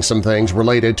concerning some things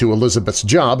related to Elizabeth's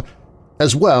job,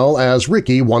 as well as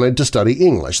Ricky wanted to study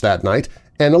English that night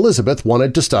and Elizabeth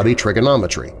wanted to study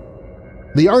trigonometry.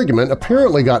 The argument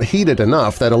apparently got heated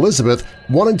enough that Elizabeth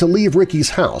wanted to leave Ricky's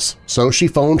house, so she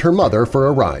phoned her mother for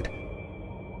a ride.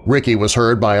 Ricky was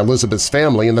heard by Elizabeth's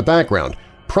family in the background,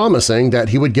 promising that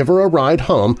he would give her a ride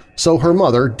home so her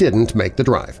mother didn't make the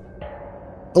drive.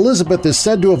 Elizabeth is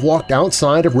said to have walked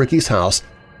outside of Ricky's house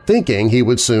thinking he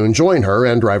would soon join her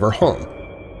and drive her home.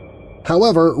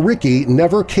 However, Ricky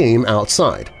never came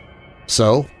outside,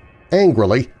 so,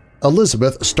 angrily,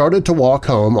 Elizabeth started to walk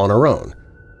home on her own.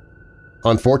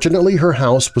 Unfortunately, her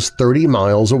house was 30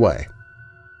 miles away.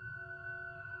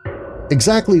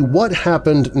 Exactly what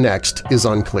happened next is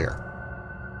unclear.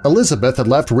 Elizabeth had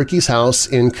left Ricky's house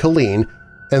in Killeen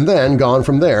and then gone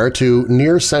from there to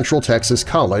near Central Texas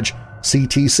College,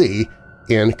 CTC,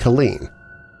 in Killeen.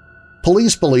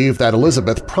 Police believe that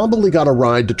Elizabeth probably got a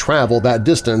ride to travel that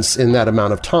distance in that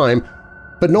amount of time,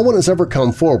 but no one has ever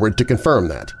come forward to confirm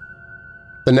that.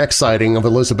 The next sighting of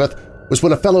Elizabeth was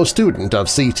when a fellow student of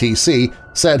CTC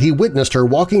said he witnessed her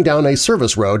walking down a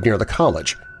service road near the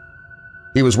college.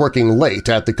 He was working late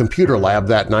at the computer lab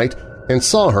that night and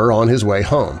saw her on his way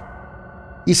home.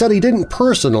 He said he didn't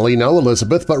personally know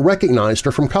Elizabeth but recognized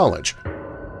her from college.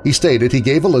 He stated he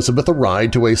gave Elizabeth a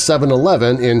ride to a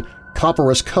 7-Eleven in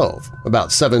Copperas Cove,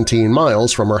 about 17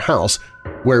 miles from her house,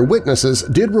 where witnesses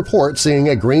did report seeing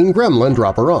a green gremlin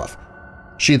drop her off.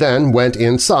 She then went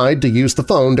inside to use the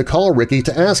phone to call Ricky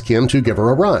to ask him to give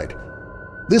her a ride.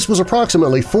 This was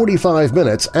approximately 45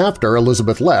 minutes after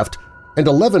Elizabeth left and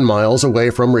 11 miles away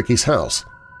from Ricky's house.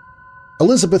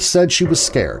 Elizabeth said she was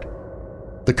scared.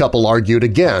 The couple argued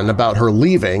again about her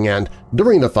leaving, and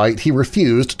during the fight he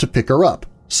refused to pick her up,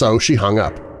 so she hung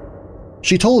up.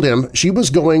 She told him she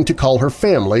was going to call her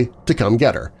family to come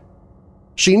get her.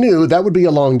 She knew that would be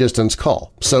a long-distance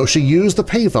call, so she used the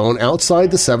payphone outside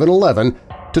the 7-Eleven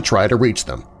to try to reach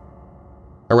them.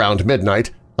 Around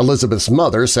midnight, Elizabeth's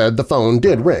mother said the phone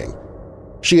did ring.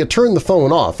 She had turned the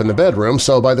phone off in the bedroom,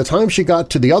 so by the time she got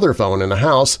to the other phone in the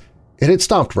house, it had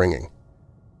stopped ringing.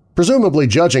 Presumably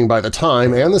judging by the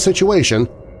time and the situation,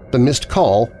 the missed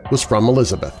call was from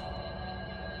Elizabeth.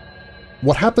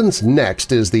 What happens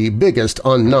next is the biggest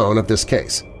unknown of this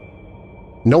case.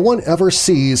 No one ever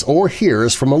sees or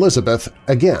hears from Elizabeth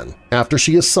again after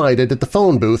she is sighted at the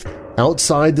phone booth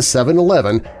outside the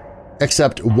 7-Eleven,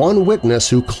 except one witness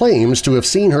who claims to have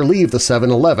seen her leave the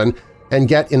 7-Eleven and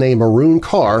get in a maroon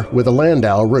car with a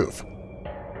Landau roof.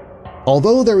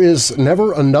 Although there is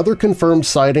never another confirmed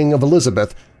sighting of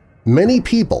Elizabeth, many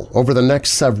people over the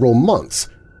next several months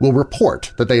will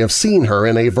report that they have seen her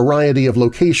in a variety of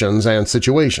locations and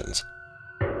situations.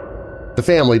 The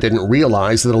family didn't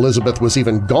realize that Elizabeth was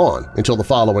even gone until the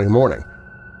following morning.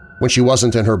 When she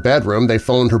wasn't in her bedroom, they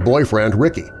phoned her boyfriend,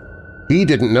 Ricky. He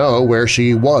didn't know where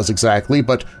she was exactly,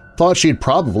 but thought she'd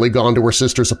probably gone to her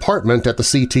sister's apartment at the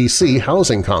CTC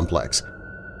housing complex.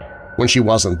 When she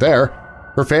wasn't there,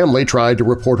 her family tried to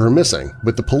report her missing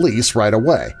with the police right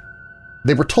away.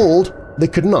 They were told they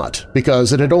could not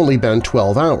because it had only been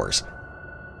 12 hours.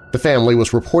 The family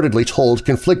was reportedly told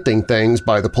conflicting things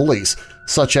by the police,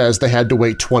 such as they had to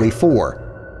wait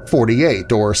 24,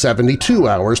 48, or 72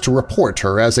 hours to report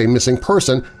her as a missing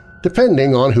person,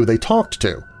 depending on who they talked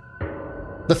to.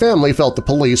 The family felt the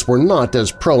police were not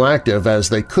as proactive as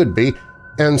they could be,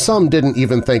 and some didn't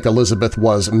even think Elizabeth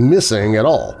was missing at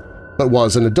all, but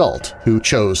was an adult who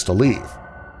chose to leave.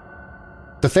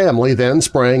 The family then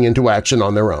sprang into action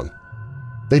on their own.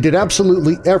 They did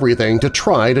absolutely everything to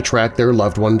try to track their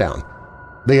loved one down.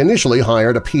 They initially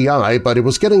hired a PI, but it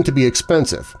was getting to be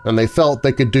expensive, and they felt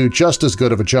they could do just as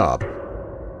good of a job.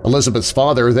 Elizabeth's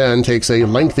father then takes a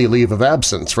lengthy leave of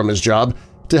absence from his job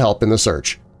to help in the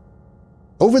search.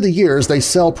 Over the years, they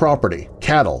sell property,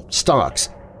 cattle, stocks,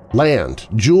 land,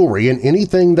 jewelry, and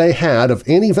anything they had of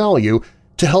any value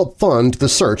to help fund the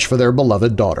search for their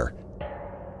beloved daughter.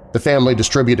 The family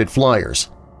distributed flyers,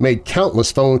 made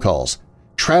countless phone calls,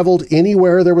 traveled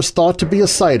anywhere there was thought to be a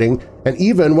sighting, and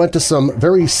even went to some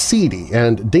very seedy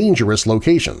and dangerous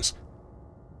locations.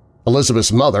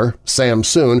 Elizabeth's mother, Sam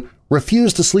Soon,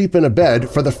 refused to sleep in a bed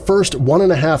for the first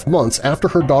 1.5 months after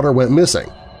her daughter went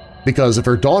missing, because if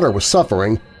her daughter was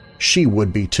suffering, she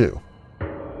would be too.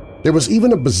 There was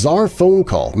even a bizarre phone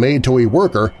call made to a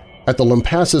worker at the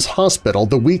Lampasas hospital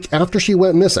the week after she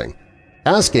went missing,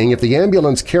 asking if the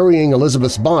ambulance carrying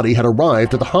Elizabeth's body had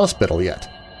arrived at the hospital yet.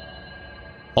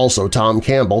 Also, Tom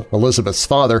Campbell, Elizabeth's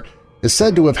father, is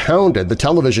said to have hounded the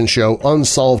television show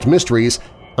Unsolved Mysteries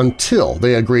until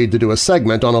they agreed to do a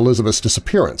segment on Elizabeth's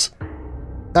disappearance.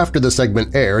 After the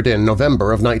segment aired in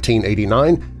November of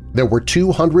 1989, there were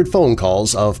 200 phone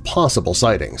calls of possible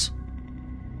sightings.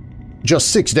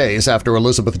 Just 6 days after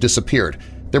Elizabeth disappeared,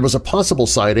 there was a possible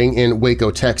sighting in Waco,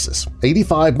 Texas,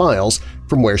 85 miles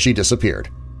from where she disappeared.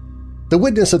 The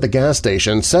witness at the gas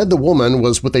station said the woman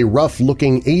was with a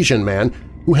rough-looking Asian man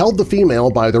who held the female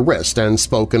by the wrist and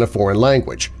spoke in a foreign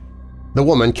language. The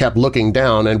woman kept looking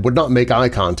down and would not make eye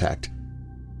contact.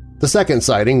 The second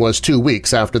sighting was 2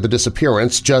 weeks after the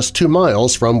disappearance, just 2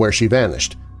 miles from where she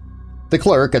vanished. The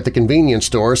clerk at the convenience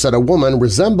store said a woman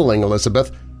resembling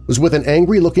Elizabeth was with an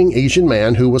angry-looking Asian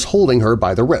man who was holding her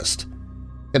by the wrist.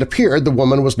 It appeared the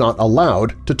woman was not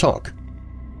allowed to talk.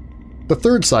 The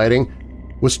third sighting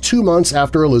was 2 months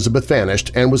after Elizabeth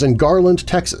vanished and was in Garland,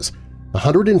 Texas,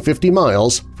 150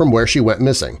 miles from where she went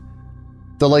missing.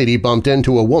 The lady bumped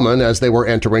into a woman as they were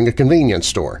entering a convenience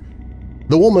store.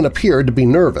 The woman appeared to be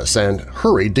nervous and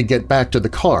hurried to get back to the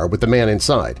car with the man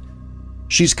inside.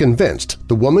 She's convinced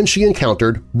the woman she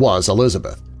encountered was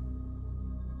Elizabeth.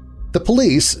 The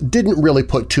police didn't really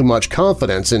put too much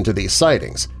confidence into these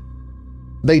sightings.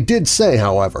 They did say,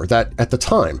 however, that at the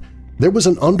time there was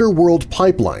an underworld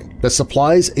pipeline that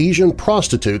supplies Asian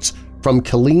prostitutes from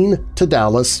Killeen to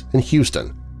Dallas and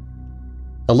Houston.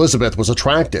 Elizabeth was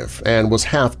attractive and was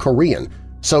half Korean,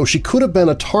 so she could have been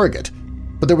a target,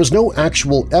 but there was no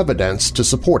actual evidence to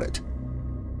support it.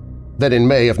 that in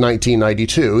May of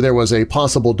 1992 there was a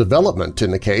possible development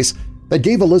in the case that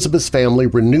gave Elizabeth's family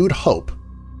renewed hope.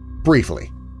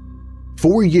 Briefly,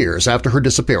 4 years after her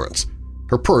disappearance,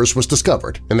 her purse was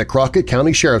discovered in the Crockett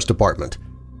County Sheriff's Department,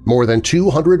 more than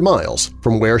 200 miles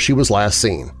from where she was last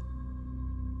seen.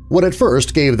 What at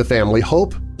first gave the family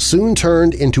hope soon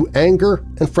turned into anger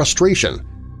and frustration.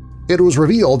 It was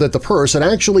revealed that the purse had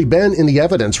actually been in the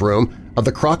evidence room of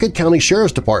the Crockett County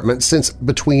Sheriff's Department since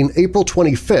between April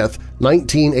 25,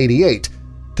 1988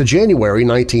 to January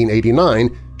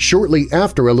 1989, shortly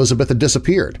after Elizabeth had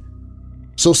disappeared.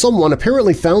 So someone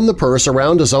apparently found the purse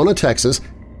around Ozona, Texas,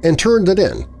 and turned it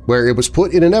in, where it was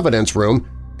put in an evidence room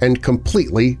and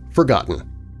completely forgotten.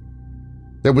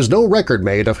 There was no record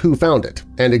made of who found it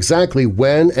and exactly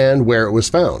when and where it was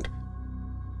found.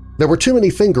 There were too many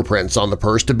fingerprints on the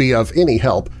purse to be of any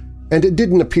help, and it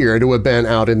didn't appear to have been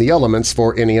out in the elements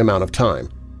for any amount of time.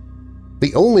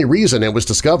 The only reason it was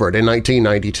discovered in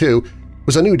 1992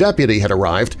 was a new deputy had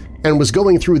arrived and was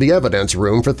going through the evidence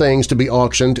room for things to be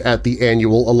auctioned at the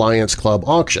annual Alliance Club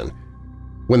auction.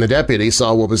 When the deputy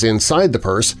saw what was inside the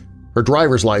purse, her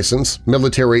driver's license,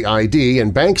 military ID,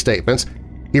 and bank statements,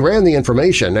 he ran the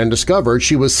information and discovered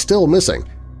she was still missing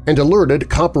and alerted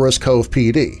Copperas Cove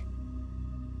PD.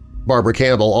 Barbara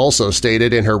Campbell also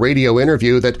stated in her radio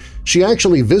interview that she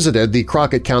actually visited the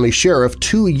Crockett County Sheriff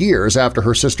 2 years after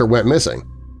her sister went missing.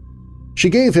 She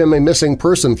gave him a missing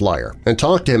person flyer and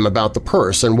talked to him about the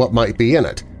purse and what might be in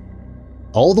it.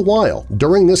 All the while,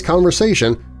 during this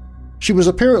conversation, she was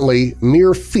apparently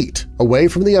mere feet away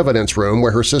from the evidence room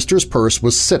where her sister's purse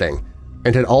was sitting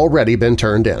and had already been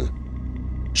turned in.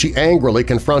 She angrily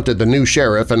confronted the new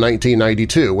sheriff in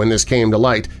 1992 when this came to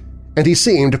light, and he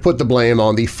seemed to put the blame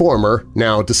on the former,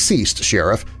 now deceased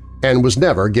sheriff and was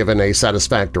never given a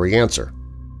satisfactory answer.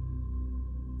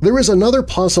 There is another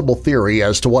possible theory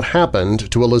as to what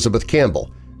happened to Elizabeth Campbell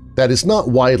that is not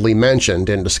widely mentioned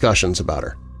in discussions about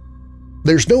her.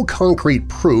 There's no concrete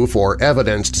proof or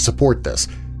evidence to support this,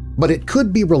 but it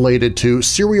could be related to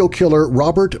serial killer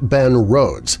Robert Ben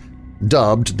Rhodes,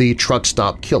 dubbed the Truck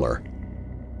Stop Killer.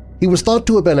 He was thought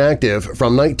to have been active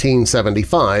from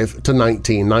 1975 to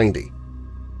 1990.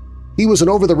 He was an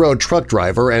over-the-road truck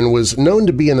driver and was known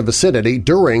to be in the vicinity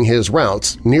during his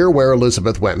routes near where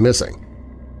Elizabeth went missing.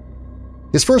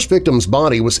 His first victim's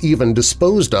body was even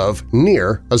disposed of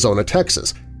near Ozona,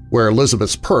 Texas, where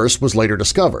Elizabeth's purse was later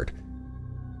discovered.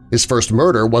 His first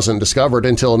murder wasn't discovered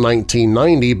until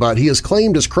 1990, but he has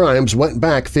claimed his crimes went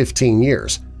back 15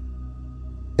 years.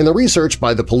 In the research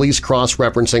by the police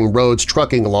cross-referencing Rhodes'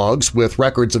 trucking logs with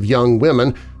records of young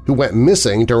women who went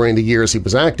missing during the years he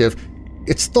was active,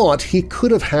 it's thought he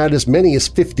could have had as many as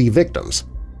 50 victims.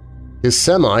 His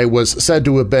semi was said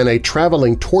to have been a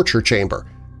traveling torture chamber,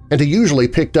 and he usually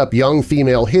picked up young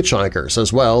female hitchhikers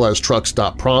as well as truck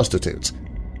stop prostitutes.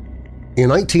 In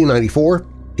 1994,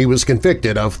 he was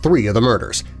convicted of 3 of the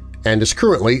murders and is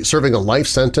currently serving a life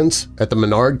sentence at the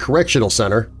Menard Correctional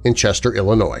Center in Chester,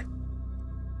 Illinois.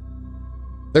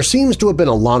 There seems to have been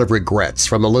a lot of regrets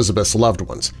from Elizabeth's loved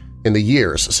ones in the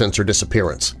years since her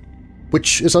disappearance,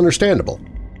 which is understandable.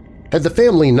 Had the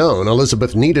family known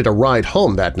Elizabeth needed a ride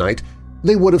home that night,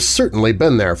 they would have certainly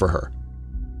been there for her.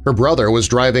 Her brother was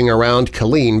driving around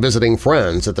Killeen visiting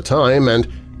friends at the time, and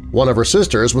one of her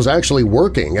sisters was actually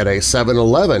working at a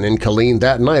 7-Eleven in Killeen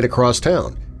that night across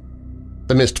town.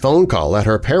 The missed phone call at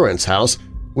her parents' house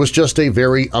was just a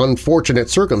very unfortunate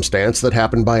circumstance that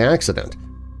happened by accident.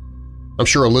 I'm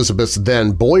sure Elizabeth's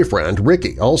then-boyfriend,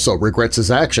 Ricky, also regrets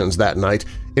his actions that night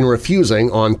in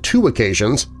refusing on 2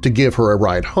 occasions to give her a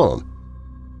ride home.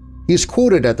 He's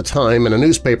quoted at the time in a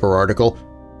newspaper article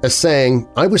as saying,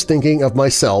 "I was thinking of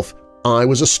myself, I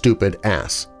was a stupid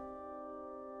ass."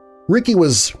 Ricky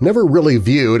was never really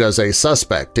viewed as a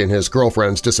suspect in his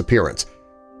girlfriend's disappearance.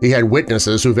 He had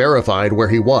witnesses who verified where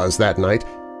he was that night,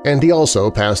 and he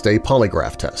also passed a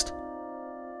polygraph test.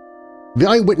 The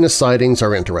eyewitness sightings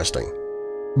are interesting,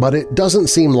 but it doesn't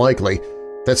seem likely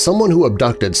that someone who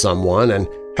abducted someone and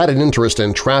had an interest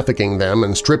in trafficking them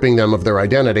and stripping them of their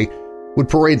identity would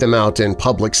parade them out in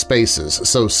public spaces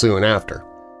so soon after,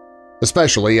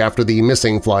 especially after the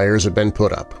missing flyers had been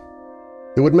put up.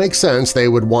 It would make sense they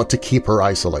would want to keep her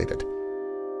isolated.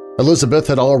 Elizabeth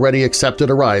had already accepted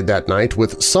a ride that night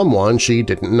with someone she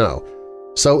didn't know,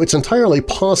 so it's entirely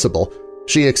possible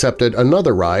she accepted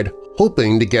another ride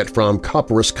hoping to get from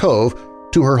Copperas Cove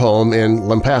to her home in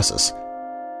Lampasas,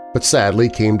 but sadly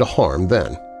came to harm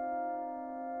then.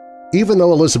 Even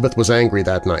though Elizabeth was angry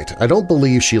that night, I don't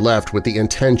believe she left with the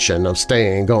intention of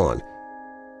staying gone.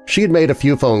 She had made a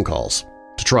few phone calls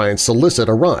to try and solicit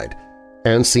a ride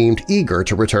and seemed eager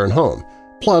to return home,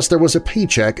 Plus, there was a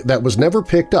paycheck that was never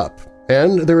picked up,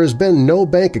 and there has been no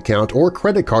bank account or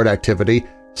credit card activity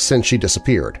since she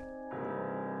disappeared.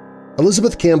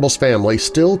 Elizabeth Campbell's family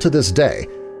still to this day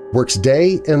works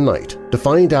day and night to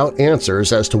find out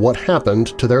answers as to what happened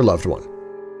to their loved one.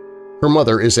 Her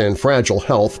mother is in fragile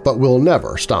health but will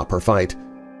never stop her fight.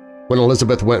 When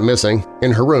Elizabeth went missing,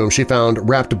 in her room she found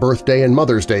wrapped birthday and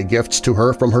Mother's Day gifts to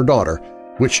her from her daughter,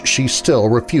 which she still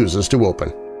refuses to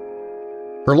open.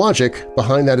 Her logic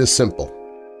behind that is simple.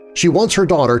 She wants her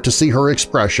daughter to see her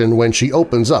expression when she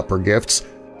opens up her gifts,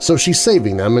 so she's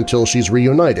saving them until she's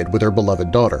reunited with her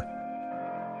beloved daughter.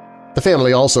 The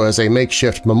family also has a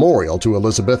makeshift memorial to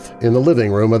Elizabeth in the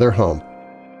living room of their home.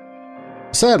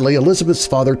 Sadly, Elizabeth's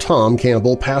father Tom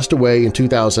Campbell passed away in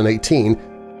 2018,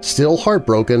 still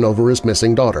heartbroken over his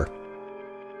missing daughter.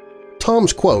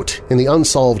 Tom's quote in the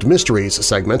Unsolved Mysteries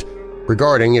segment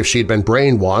regarding if she'd been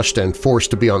brainwashed and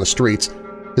forced to be on the streets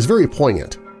is very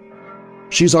poignant.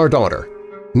 "She's our daughter,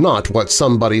 not what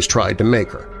somebody's tried to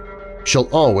make her. She'll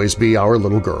always be our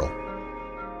little girl."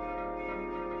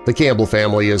 The Campbell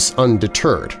family is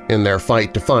undeterred in their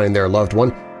fight to find their loved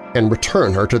one and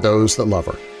return her to those that love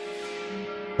her.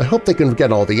 I hope they can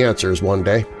get all the answers one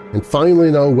day and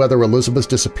finally know whether Elizabeth's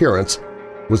disappearance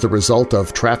was the result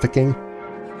of trafficking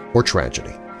or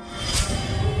tragedy.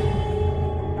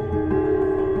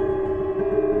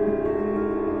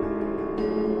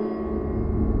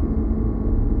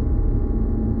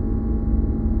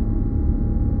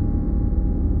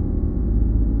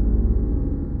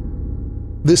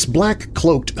 This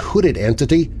black-cloaked, hooded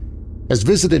entity has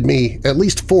visited me at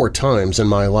least 4 times in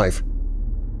my life.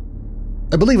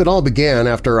 I believe it all began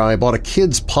after I bought a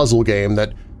kid's puzzle game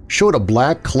that showed a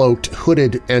black-cloaked,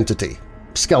 hooded entity,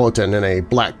 skeleton in a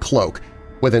black cloak,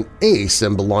 with an A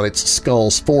symbol on its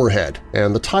skull's forehead,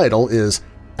 and the title is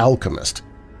Alchemist.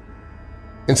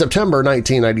 In September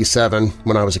 1997,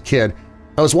 when I was a kid,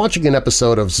 I was watching an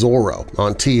episode of Zorro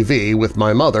on TV with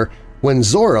my mother when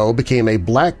Zorro became a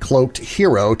black-cloaked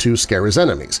hero to scare his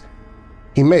enemies.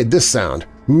 He made this sound,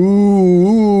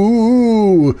 "Ooh."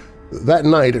 That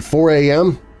night at 4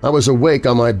 a.m., I was awake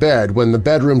on my bed when the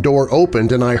bedroom door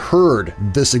opened and I heard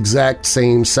this exact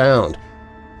same sound.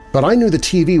 But I knew the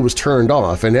TV was turned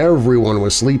off and everyone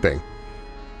was sleeping.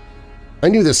 I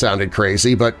knew this sounded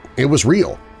crazy, but it was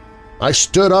real. I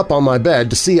stood up on my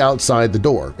bed to see outside the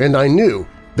door, and I knew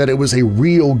that it was a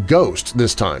real ghost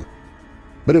this time.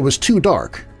 But it was too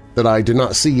dark that I did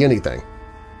not see anything.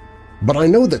 But I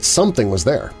know that something was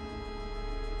there.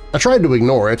 I tried to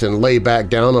ignore it and lay back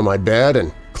down on my bed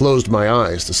and closed my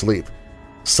eyes to sleep.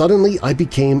 Suddenly I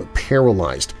became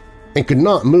paralyzed and could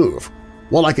not move,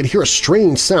 while I could hear a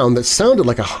strange sound that sounded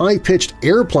like a high-pitched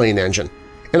airplane engine,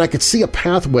 and I could see a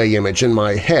pathway image in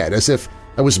my head as if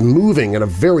I was moving at a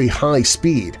very high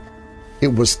speed.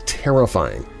 It was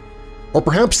terrifying. Or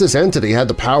perhaps this entity had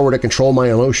the power to control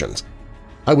my emotions.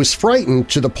 I was frightened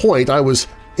to the point I was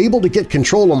able to get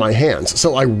control of my hands,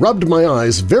 so I rubbed my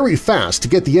eyes very fast to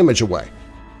get the image away.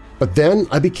 But then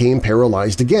I became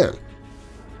paralyzed again.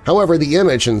 However, the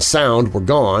image and sound were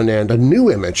gone, and a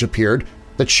new image appeared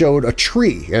that showed a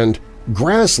tree and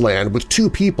grassland with 2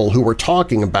 people who were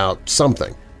talking about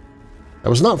something. I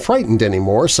was not frightened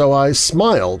anymore, so I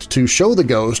smiled to show the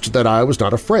ghost that I was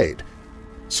not afraid.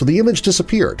 So the image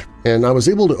disappeared, and I was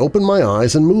able to open my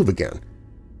eyes and move again.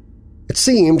 It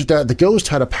seemed that the ghost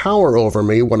had a power over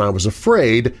me when I was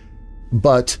afraid,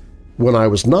 but when I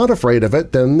was not afraid of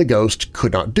it, then the ghost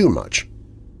could not do much.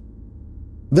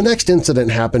 The next incident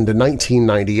happened in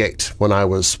 1998 when I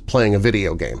was playing a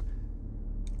video game.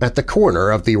 At the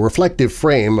corner of the reflective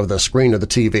frame of the screen of the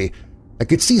TV, I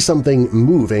could see something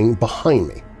moving behind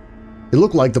me. It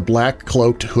looked like the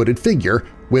black-cloaked hooded figure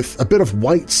with a bit of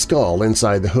white skull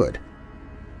inside the hood.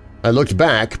 I looked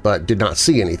back but did not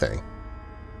see anything.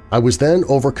 I was then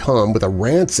overcome with a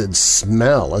rancid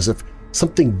smell as if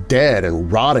something dead and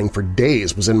rotting for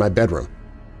days was in my bedroom.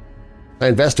 I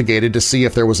investigated to see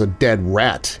if there was a dead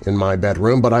rat in my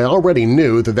bedroom, but I already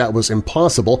knew that that was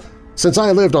impossible since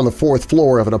I lived on the 4th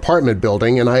floor of an apartment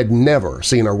building and I had never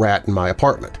seen a rat in my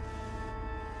apartment.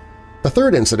 The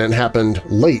third incident happened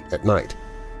late at night.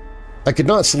 I could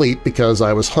not sleep because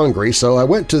I was hungry, so I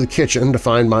went to the kitchen to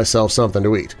find myself something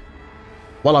to eat.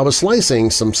 While I was slicing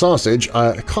some sausage,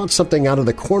 I caught something out of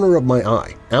the corner of my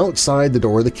eye, outside the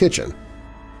door of the kitchen.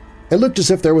 It looked as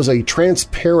if there was a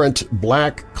transparent,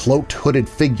 black, cloaked, hooded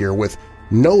figure with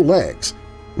no legs,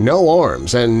 no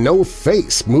arms, and no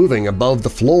face moving above the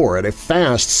floor at a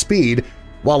fast speed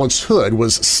while its hood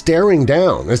was staring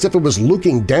down as if it was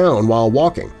looking down while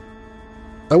walking.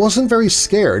 I wasn't very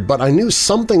scared, but I knew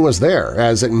something was there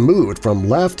as it moved from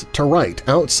left to right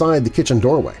outside the kitchen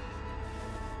doorway.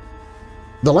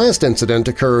 The last incident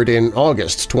occurred in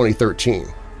August 2013,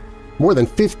 more than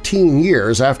 15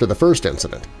 years after the first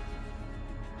incident.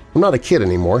 I'm not a kid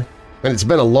anymore, and it's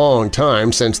been a long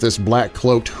time since this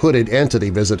black-cloaked hooded entity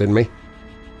visited me,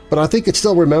 but I think it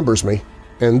still remembers me,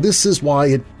 and this is why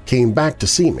it came back to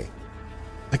see me.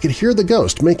 I could hear the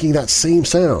ghost making that same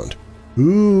sound.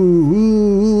 Ooh,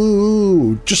 ooh,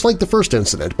 ooh, just like the first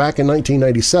incident back in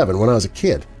 1997 when I was a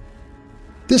kid.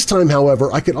 This time,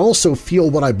 however, I could also feel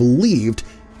what I believed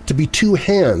to be two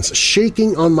hands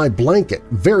shaking on my blanket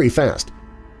very fast,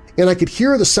 and I could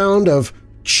hear the sound of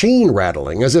chain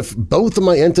rattling as if both of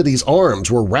my entity's arms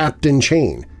were wrapped in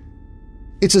chain.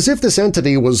 It's as if this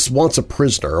entity was once a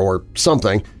prisoner or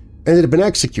something and it had been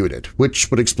executed,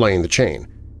 which would explain the chain.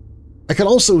 I could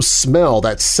also smell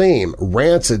that same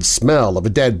rancid smell of a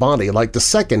dead body like the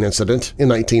second incident in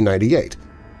 1998.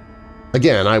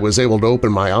 Again, I was able to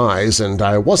open my eyes and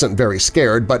I wasn't very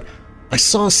scared, but I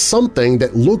saw something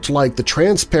that looked like the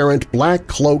transparent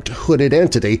black-cloaked hooded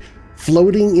entity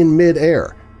floating in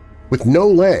mid-air, with no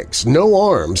legs, no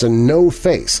arms, and no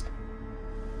face.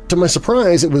 To my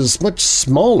surprise, it was much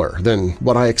smaller than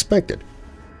what I expected.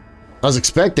 I was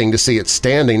expecting to see it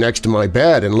standing next to my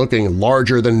bed and looking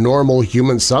larger than normal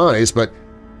human size, but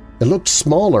it looked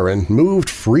smaller and moved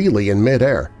freely in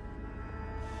midair.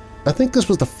 I think this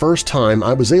was the first time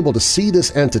I was able to see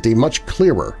this entity much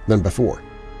clearer than before.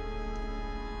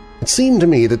 It seemed to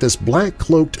me that this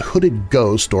black-cloaked hooded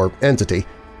ghost or entity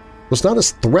was not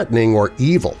as threatening or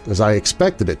evil as I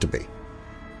expected it to be.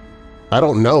 I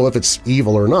don't know if it's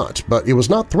evil or not, but it was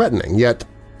not threatening, yet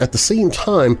at the same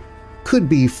time could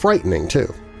be frightening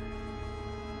too.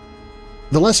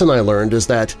 The lesson I learned is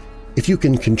that if you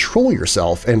can control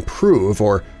yourself and prove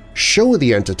or show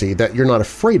the entity that you're not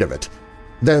afraid of it,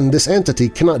 then this entity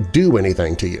cannot do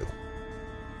anything to you.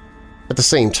 At the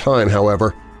same time,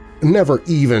 however, never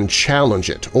even challenge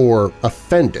it or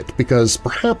offend it because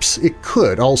perhaps it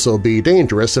could also be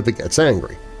dangerous if it gets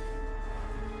angry.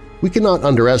 We cannot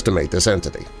underestimate this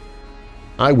entity.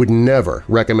 I would never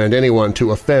recommend anyone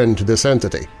to offend this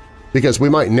entity because we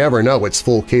might never know its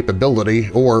full capability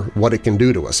or what it can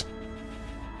do to us.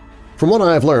 From what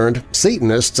I have learned,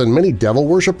 Satanists and many devil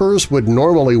worshippers would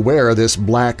normally wear this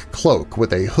black cloak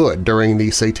with a hood during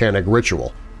the satanic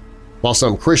ritual, while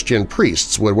some Christian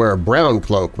priests would wear a brown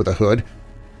cloak with a hood.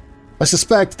 I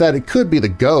suspect that it could be the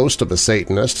ghost of a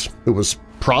Satanist who was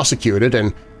prosecuted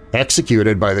and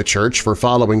executed by the church for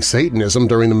following Satanism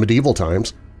during the medieval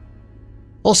times.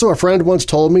 Also, a friend once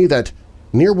told me that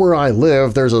near where I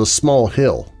live there's a small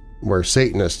hill where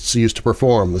Satanists used to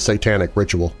perform the satanic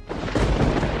ritual.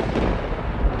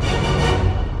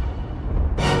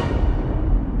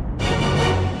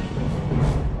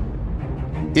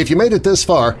 If you made it this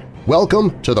far,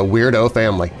 welcome to the Weirdo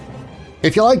family.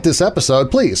 If you liked this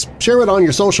episode, please share it on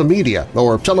your social media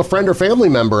or tell a friend or family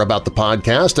member about the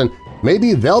podcast and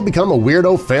maybe they'll become a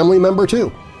Weirdo family member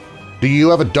too. Do you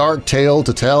have a dark tale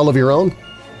to tell of your own?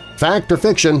 Fact or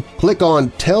fiction, click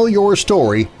on Tell Your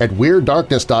Story at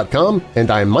WeirdDarkness.com and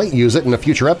I might use it in a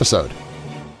future episode.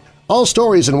 All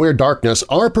stories in Weird Darkness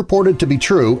are purported to be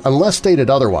true unless stated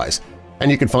otherwise,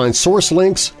 and you can find source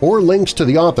links or links to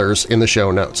the authors in the show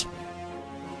notes.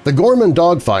 The Gorman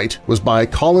Dogfight was by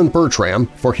Colin Bertram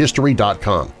for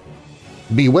History.com.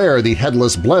 Beware the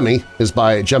Headless Blemmy is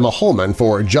by Gemma Holman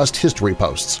for Just History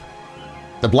Posts.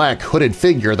 The Black Hooded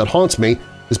Figure That Haunts Me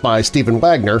is by Stephen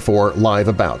Wagner for Live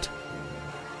About.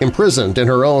 Imprisoned in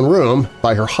Her Own Room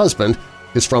by her husband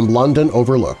is from London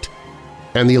Overlooked.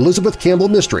 And the Elizabeth Campbell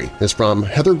Mystery is from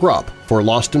Heather Gropp for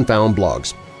Lost and Found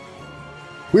Blogs.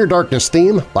 Weird Darkness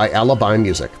theme by Alibi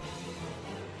Music.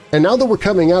 And now that we're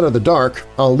coming out of the dark,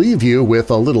 I'll leave you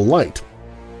with a little light.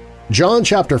 John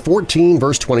chapter 14,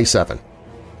 verse 27.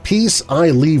 Peace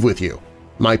I leave with you,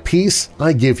 my peace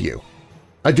I give you.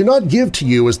 I do not give to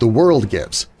you as the world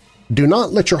gives. Do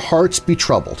not let your hearts be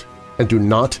troubled, and do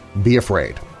not be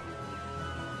afraid.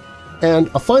 And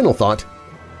a final thought,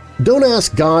 don't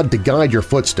ask God to guide your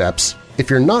footsteps if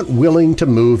you're not willing to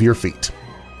move your feet.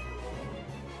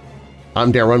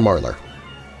 I'm Darren Marlar.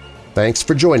 Thanks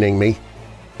for joining me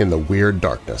in the Weird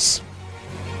Darkness.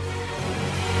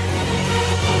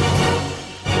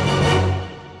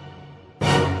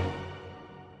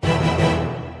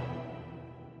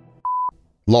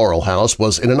 Laurel House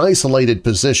was in an isolated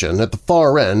position at the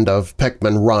far end of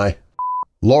Peckham Rye.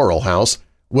 Laurel House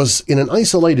was in an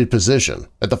isolated position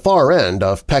at the far end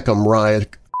of Peckham Rye.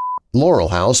 Laurel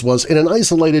House was in an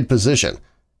isolated position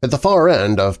at the far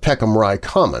end of Peckham Rye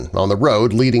Common on the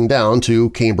road leading down to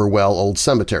Camberwell Old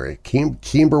Cemetery.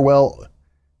 Camberwell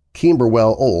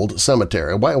Old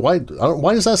Cemetery. Why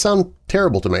does that sound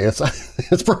terrible to me?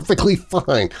 It's perfectly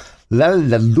fine.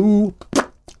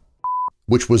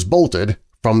 Which was bolted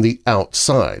from the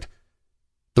outside.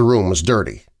 The room was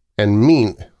dirty and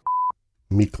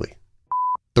meekly.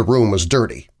 The room was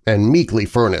dirty and meekly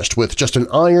furnished with just an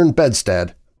iron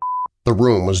bedstead. The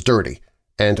room was dirty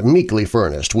and meekly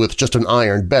furnished with just an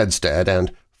iron bedstead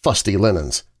and fusty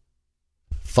linens.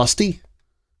 Fusty?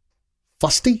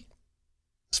 Fusty?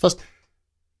 It's fust.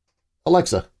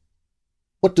 Alexa,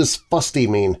 what does fusty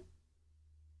mean?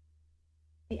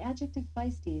 The adjective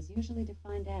feisty is usually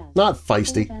defined as not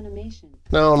feisty. full of animation,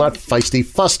 No, not feisty.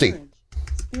 Fusty. courage,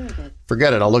 spirited,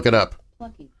 Forget it. I'll look it up.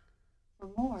 plucky. For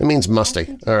more, It means musty. ask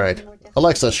you to All find right. a more definite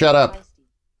Alexa, shut up.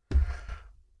 feisty.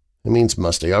 It means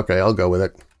musty. Okay, I'll go with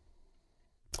it.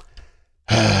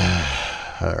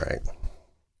 All right.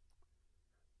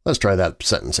 Let's try that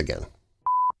sentence again.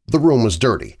 The room was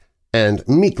dirty and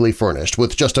meekly furnished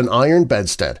with just an iron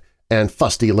bedstead and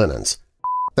fusty linens.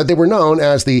 That they were known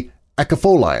as the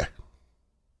Acapholoi.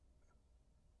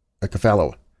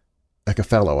 Acaphaloi.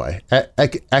 Acaphaloi.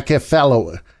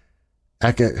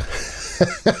 Acaphaloi.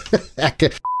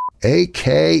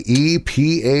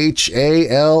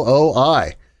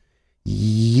 A-K-E-P-H-A-L-O-I.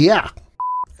 Yeah.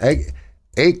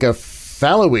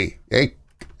 Acaphaloi.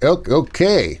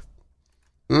 Okay.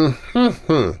 We're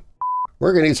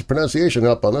going to need some pronunciation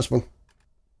help on this one.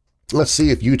 Let's see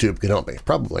if YouTube can help me.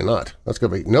 Probably not. That's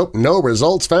going to be, nope, no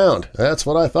results found. That's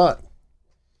what I thought.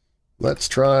 Let's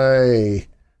try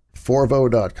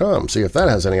forvo.com, see if that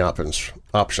has any options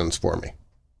for me.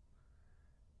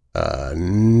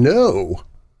 No.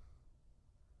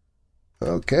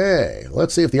 Okay,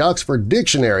 let's see if the Oxford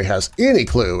Dictionary has any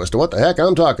clue as to what the heck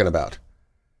I'm talking about.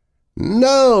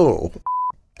 No!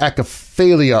 Oh,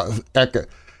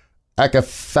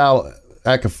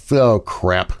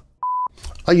 crap.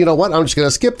 Oh, you know what? I'm just going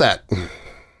to skip that. Can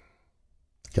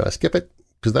I skip it?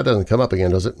 Because that doesn't come up again,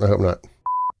 does it? I hope not.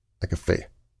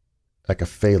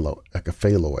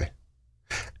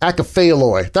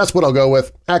 Acaphaloi. That's what I'll go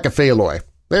with. Acaphaloi.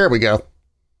 There we go.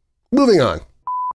 Moving on.